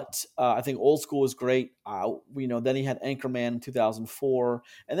 But I think Old School was great. Then he had Anchorman in 2004.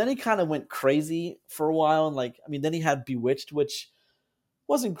 And then he kind of went crazy for a while. And then he had Bewitched, which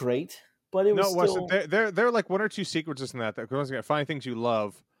wasn't great. But it was still... wasn't. There are like one or two sequences in that once again, Finding Things You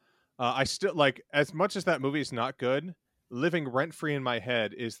Love. I still, like, as much as that movie is not good, living rent-free in my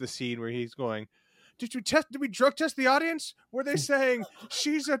head is the scene where he's going, did we drug test the audience? Were they saying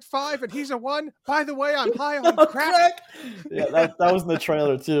she's at 5 and he's a 1? By the way, I'm high on crack. Yeah, that was in the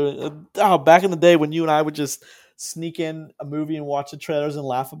trailer too. Back in the day when you and I would just sneak in a movie and watch the trailers and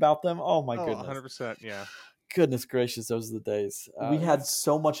laugh about them. Oh my goodness. 100%, yeah. Goodness gracious, those are the days. We had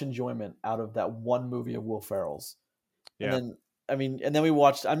so much enjoyment out of that one movie of Will Ferrell's. Yeah. And I mean, and then we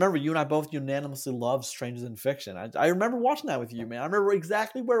watched. I remember you and I both unanimously loved Stranger Than Fiction. I remember watching that with you, man. I remember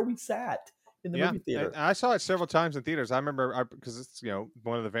exactly where we sat in the Yeah, movie and theater. I saw it several times in theaters. I remember because it's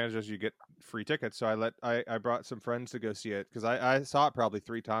one of the advantages you get free tickets. So I brought some friends to go see it because I saw it probably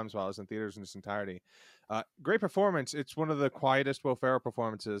 3 times while I was in theaters in its entirety. Great performance. It's one of the quietest Will Ferrell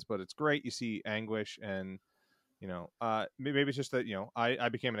performances, but it's great. You see anguish and maybe it's just that I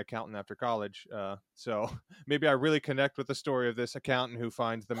became an accountant after college, so maybe I really connect with the story of this accountant who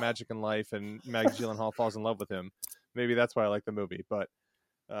finds the magic in life and Maggie Gyllenhaal falls in love with him. Maybe that's why I like the movie, but.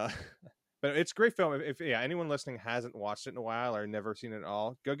 Uh, But it's a great film. If anyone listening hasn't watched it in a while or never seen it at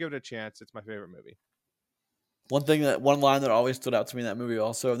all, go give it a chance. It's my favorite movie. One line that always stood out to me in that movie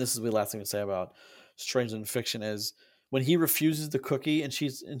also, and this is the last thing to say about Stranger Than Fiction, is when he refuses the cookie and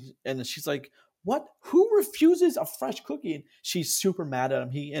she's like, "What? Who refuses a fresh cookie?" And she's super mad at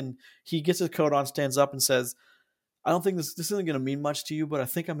him. He gets his coat on, stands up, and says, "I don't think this isn't going to mean much to you, but I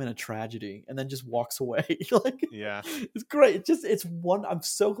think I'm in a tragedy," and then just walks away. Like, Yeah, it's great. It's one. I'm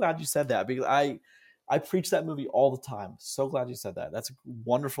so glad you said that because I preach that movie all the time. So glad you said that. That's a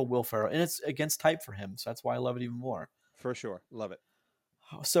wonderful Will Ferrell, and it's against type for him, so that's why I love it even more. for sure. Love it.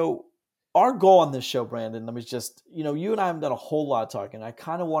 So our goal on this show, Brandon, let me just, you and I haven't done a whole lot of talking. I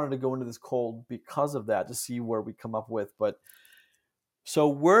kind of wanted to go into this cold because of that to see where we come up with. But so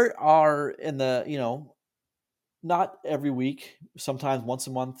we are in the, not every week, sometimes once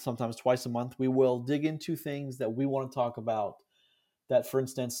a month, sometimes twice a month, we will dig into things that we want to talk about. That, for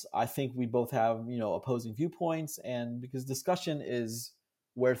instance, I think we both have, opposing viewpoints, and because discussion is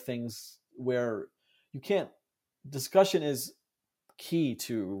where you can't, discussion is key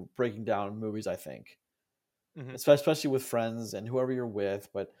to breaking down movies, I think, Mm-hmm. especially with friends and whoever you're with.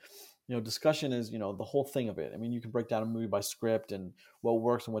 But discussion is the whole thing of it. I mean, you can break down a movie by script and what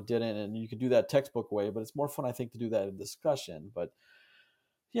works and what didn't, and you can do that textbook way. But it's more fun, I think, to do that in discussion. But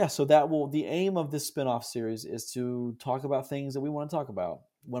yeah, so the aim of this spin-off series is to talk about things that we want to talk about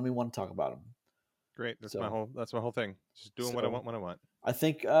when we want to talk about them. Great. That's So, my whole thing. Just doing what I want when I want. I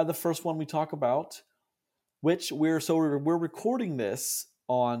think the first one we talk about, which we're recording this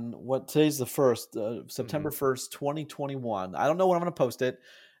on what today's the first, September 1st, 2021. I don't know when I'm going to post it,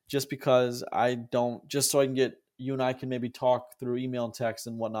 just because just so I can get you and I can maybe talk through email and text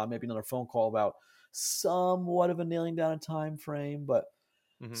and whatnot, maybe another phone call about somewhat of a nailing down a time frame. But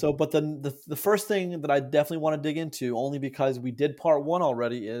but the first thing that I definitely want to dig into, only because we did part one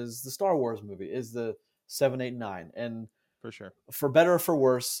already, is the Star Wars movie, is the 7, 8, 9, and For sure. for better or for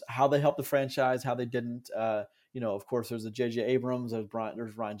worse, how they helped the franchise, how they didn't. Of course, there's the J.J. Abrams, there's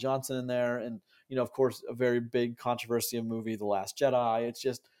Rian Johnson in there, and of course, a very big controversy of movie, The Last Jedi. It's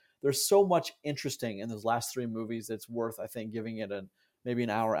just there's so much interesting in those last 3 movies that's worth, I think, giving it maybe an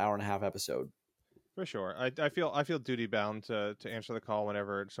hour and a half episode. For sure. I feel duty bound to answer the call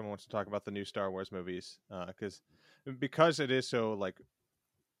whenever someone wants to talk about the new Star Wars movies, because it is so like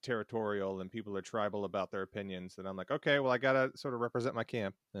territorial and people are tribal about their opinions, and I'm like, okay, well, I gotta sort of represent my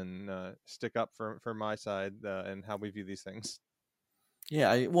camp and stick up for my side and how we view these things.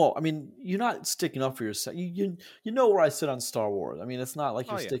 Yeah, you're not sticking up for yourself. You know where I sit on Star Wars. I mean, it's not like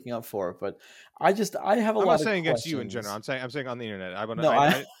you're Yeah. sticking up for it, but I have a I'm lot not of saying against questions. you in general. I'm saying on the internet.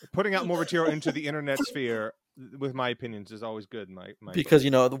 No, Putting out more material into the internet sphere with my opinions is always good. Because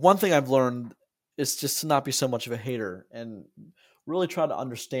the one thing I've learned is just to not be so much of a hater and really try to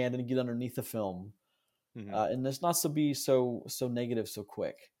understand and get underneath the film, and it's not to be so negative so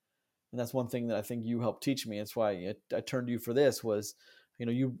quick. And that's one thing that I think you helped teach me. That's why I turned to you for this. Was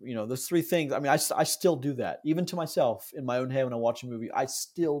those 3 things. I mean, I still do that even to myself in my own head when I watch a movie. I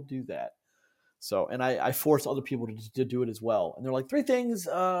still do that. So, and I force other people to do it as well. And they're like 3 things.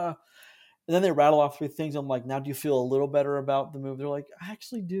 And then they rattle off 3 things. I'm like, now do you feel a little better about the movie? They're like, I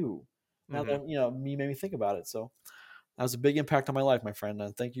actually do. Now that me made me think about it. So that was a big impact on my life, my friend.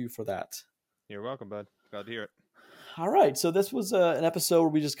 And thank you for that. You're welcome, bud. Glad to hear it. All right. So this was an episode where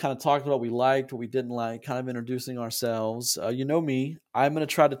we just kind of talked about what we liked, what we didn't like, kind of introducing ourselves. You know me. I'm going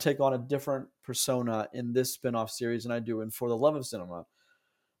to try to take on a different persona in this spinoff series than I do in For the Love of Cinema,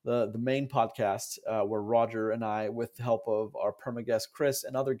 the main podcast where Roger and I, with the help of our perma guest Chris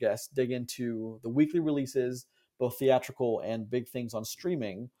and other guests, dig into the weekly releases, both theatrical and big things on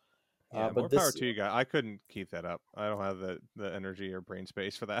streaming. Yeah, more power to you guys. I couldn't keep that up. I don't have the energy or brain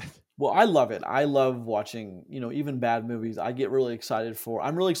space for that. Well, I love it. I love watching, even bad movies. I'm really excited for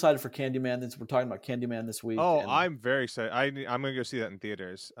Candyman. We're talking about Candyman this week. Oh, I'm very excited. I'm going to go see that in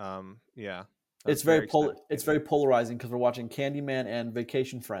theaters. Yeah. It's very polarizing because we're watching Candyman and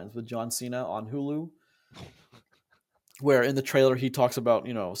Vacation Friends with John Cena on Hulu. Where in the trailer he talks about,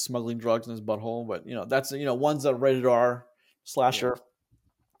 smuggling drugs in his butthole, but that's, one's a rated R slasher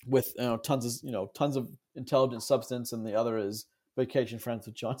with tons of intelligent substance, and the other is Vacation Friends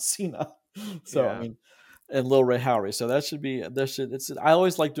with John Cena. So I Yeah. mean, and Lil Ray Howery. So that should be I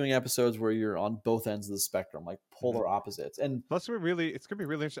always like doing episodes where you're on both ends of the spectrum, like polar opposites. And Plus, it's gonna be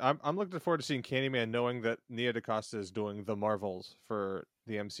really interesting. I'm looking forward to seeing Candyman, knowing that Nia DaCosta is doing the Marvels for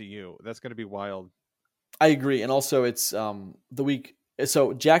the MCU. That's gonna be wild. I agree. And also, it's the week.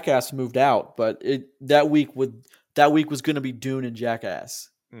 So Jackass moved out, but that week was going to be Dune and Jackass.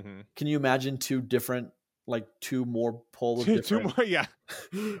 Mm-hmm. Can you imagine two more polar Two different? more, yeah.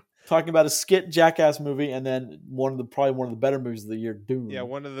 Talking about a skit Jackass movie, and then probably one of the better movies of the year, Dune. Yeah,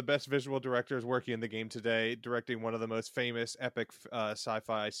 one of the best visual directors working in the game today, directing one of the most famous epic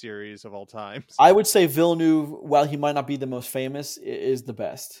sci-fi series of all time. I would say Villeneuve, while he might not be the most famous, is the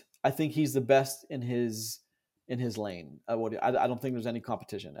best. I think he's the best in his lane. I don't think there's any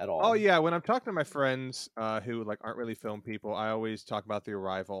competition at all. Oh yeah, when I'm talking to my friends who like aren't really film people, I always talk about The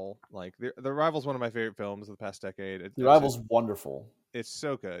Arrival. Like The Arrival's one of my favorite films of the past decade. The Arrival's wonderful. It's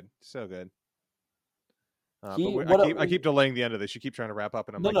so good, so good. I keep delaying the end of this. You keep trying to wrap up,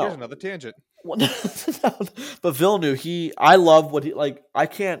 and I'm here's another tangent. But Villeneuve, I love what he like.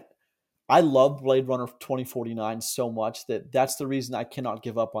 I love Blade Runner 2049 so much that's the reason I cannot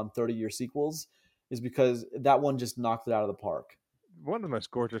give up on 30-year sequels, is because that one just knocked it out of the park. One of the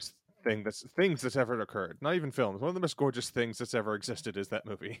most gorgeous things that's ever occurred. Not even films. One of the most gorgeous things that's ever existed is that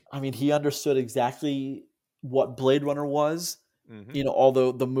movie. I mean, he understood exactly what Blade Runner was. Mm-hmm.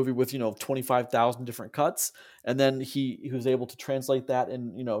 Although the movie with 25,000 different cuts, and then he was able to translate that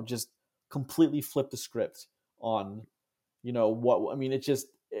and just completely flip the script on what I mean.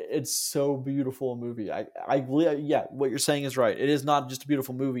 It's so beautiful a movie. Yeah, what you're saying is right. It is not just a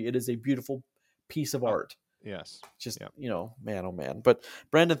beautiful movie. It is a beautiful piece of art. Yes. Just man, oh man. But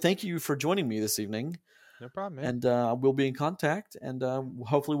Brandon, thank you for joining me this evening. No problem, man. And we'll be in contact, and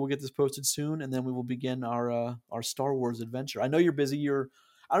hopefully we'll get this posted soon, and then we will begin our Star Wars adventure. I know you're busy.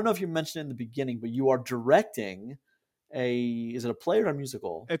 I don't know if you mentioned it in the beginning, but you are directing is it a play or a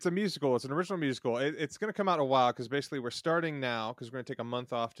musical? It's a musical. It's an original musical. It's going to come out in a while because basically we're starting now because we're going to take a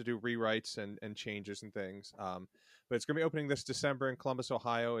month off to do rewrites and changes and things. But it's going to be opening this December in Columbus,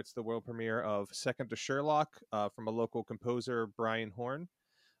 Ohio. It's the world premiere of Second to Sherlock from a local composer, Brian Horn.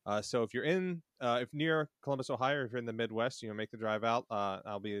 So if you're if near Columbus, Ohio, or if you're in the Midwest, make the drive out.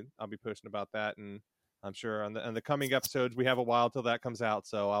 I'll be posting about that, and I'm sure on the coming episodes we have a while till that comes out,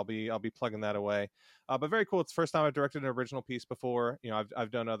 so I'll be plugging that away. But very cool. It's the first time I've directed an original piece before.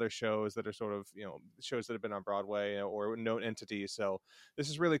 I've done other shows that are sort of shows that have been on Broadway or known entities. So this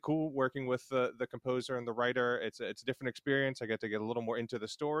is really cool working with the composer and the writer. It's a different experience. I get to get a little more into the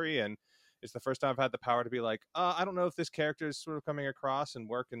story, and it's the first time I've had the power to be like, I don't know if this character is sort of coming across and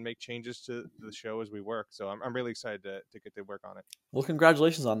work and make changes to the show as we work. So I'm really excited to get to work on it. Well,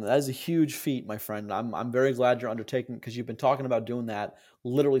 congratulations on that. That is a huge feat, my friend. I'm very glad you're undertaking, because you've been talking about doing that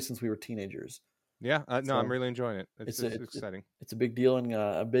literally since we were teenagers. Yeah, no, I'm really enjoying it. It's exciting. It's a big deal, and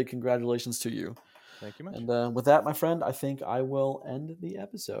a big congratulations to you. Thank you much. And with that, my friend, I think I will end the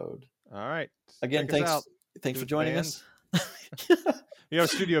episode. All right. Again, thanks for joining us. You have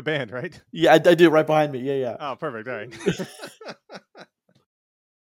a studio band, right? Yeah, I do, right behind me. Yeah. Oh, perfect. All right.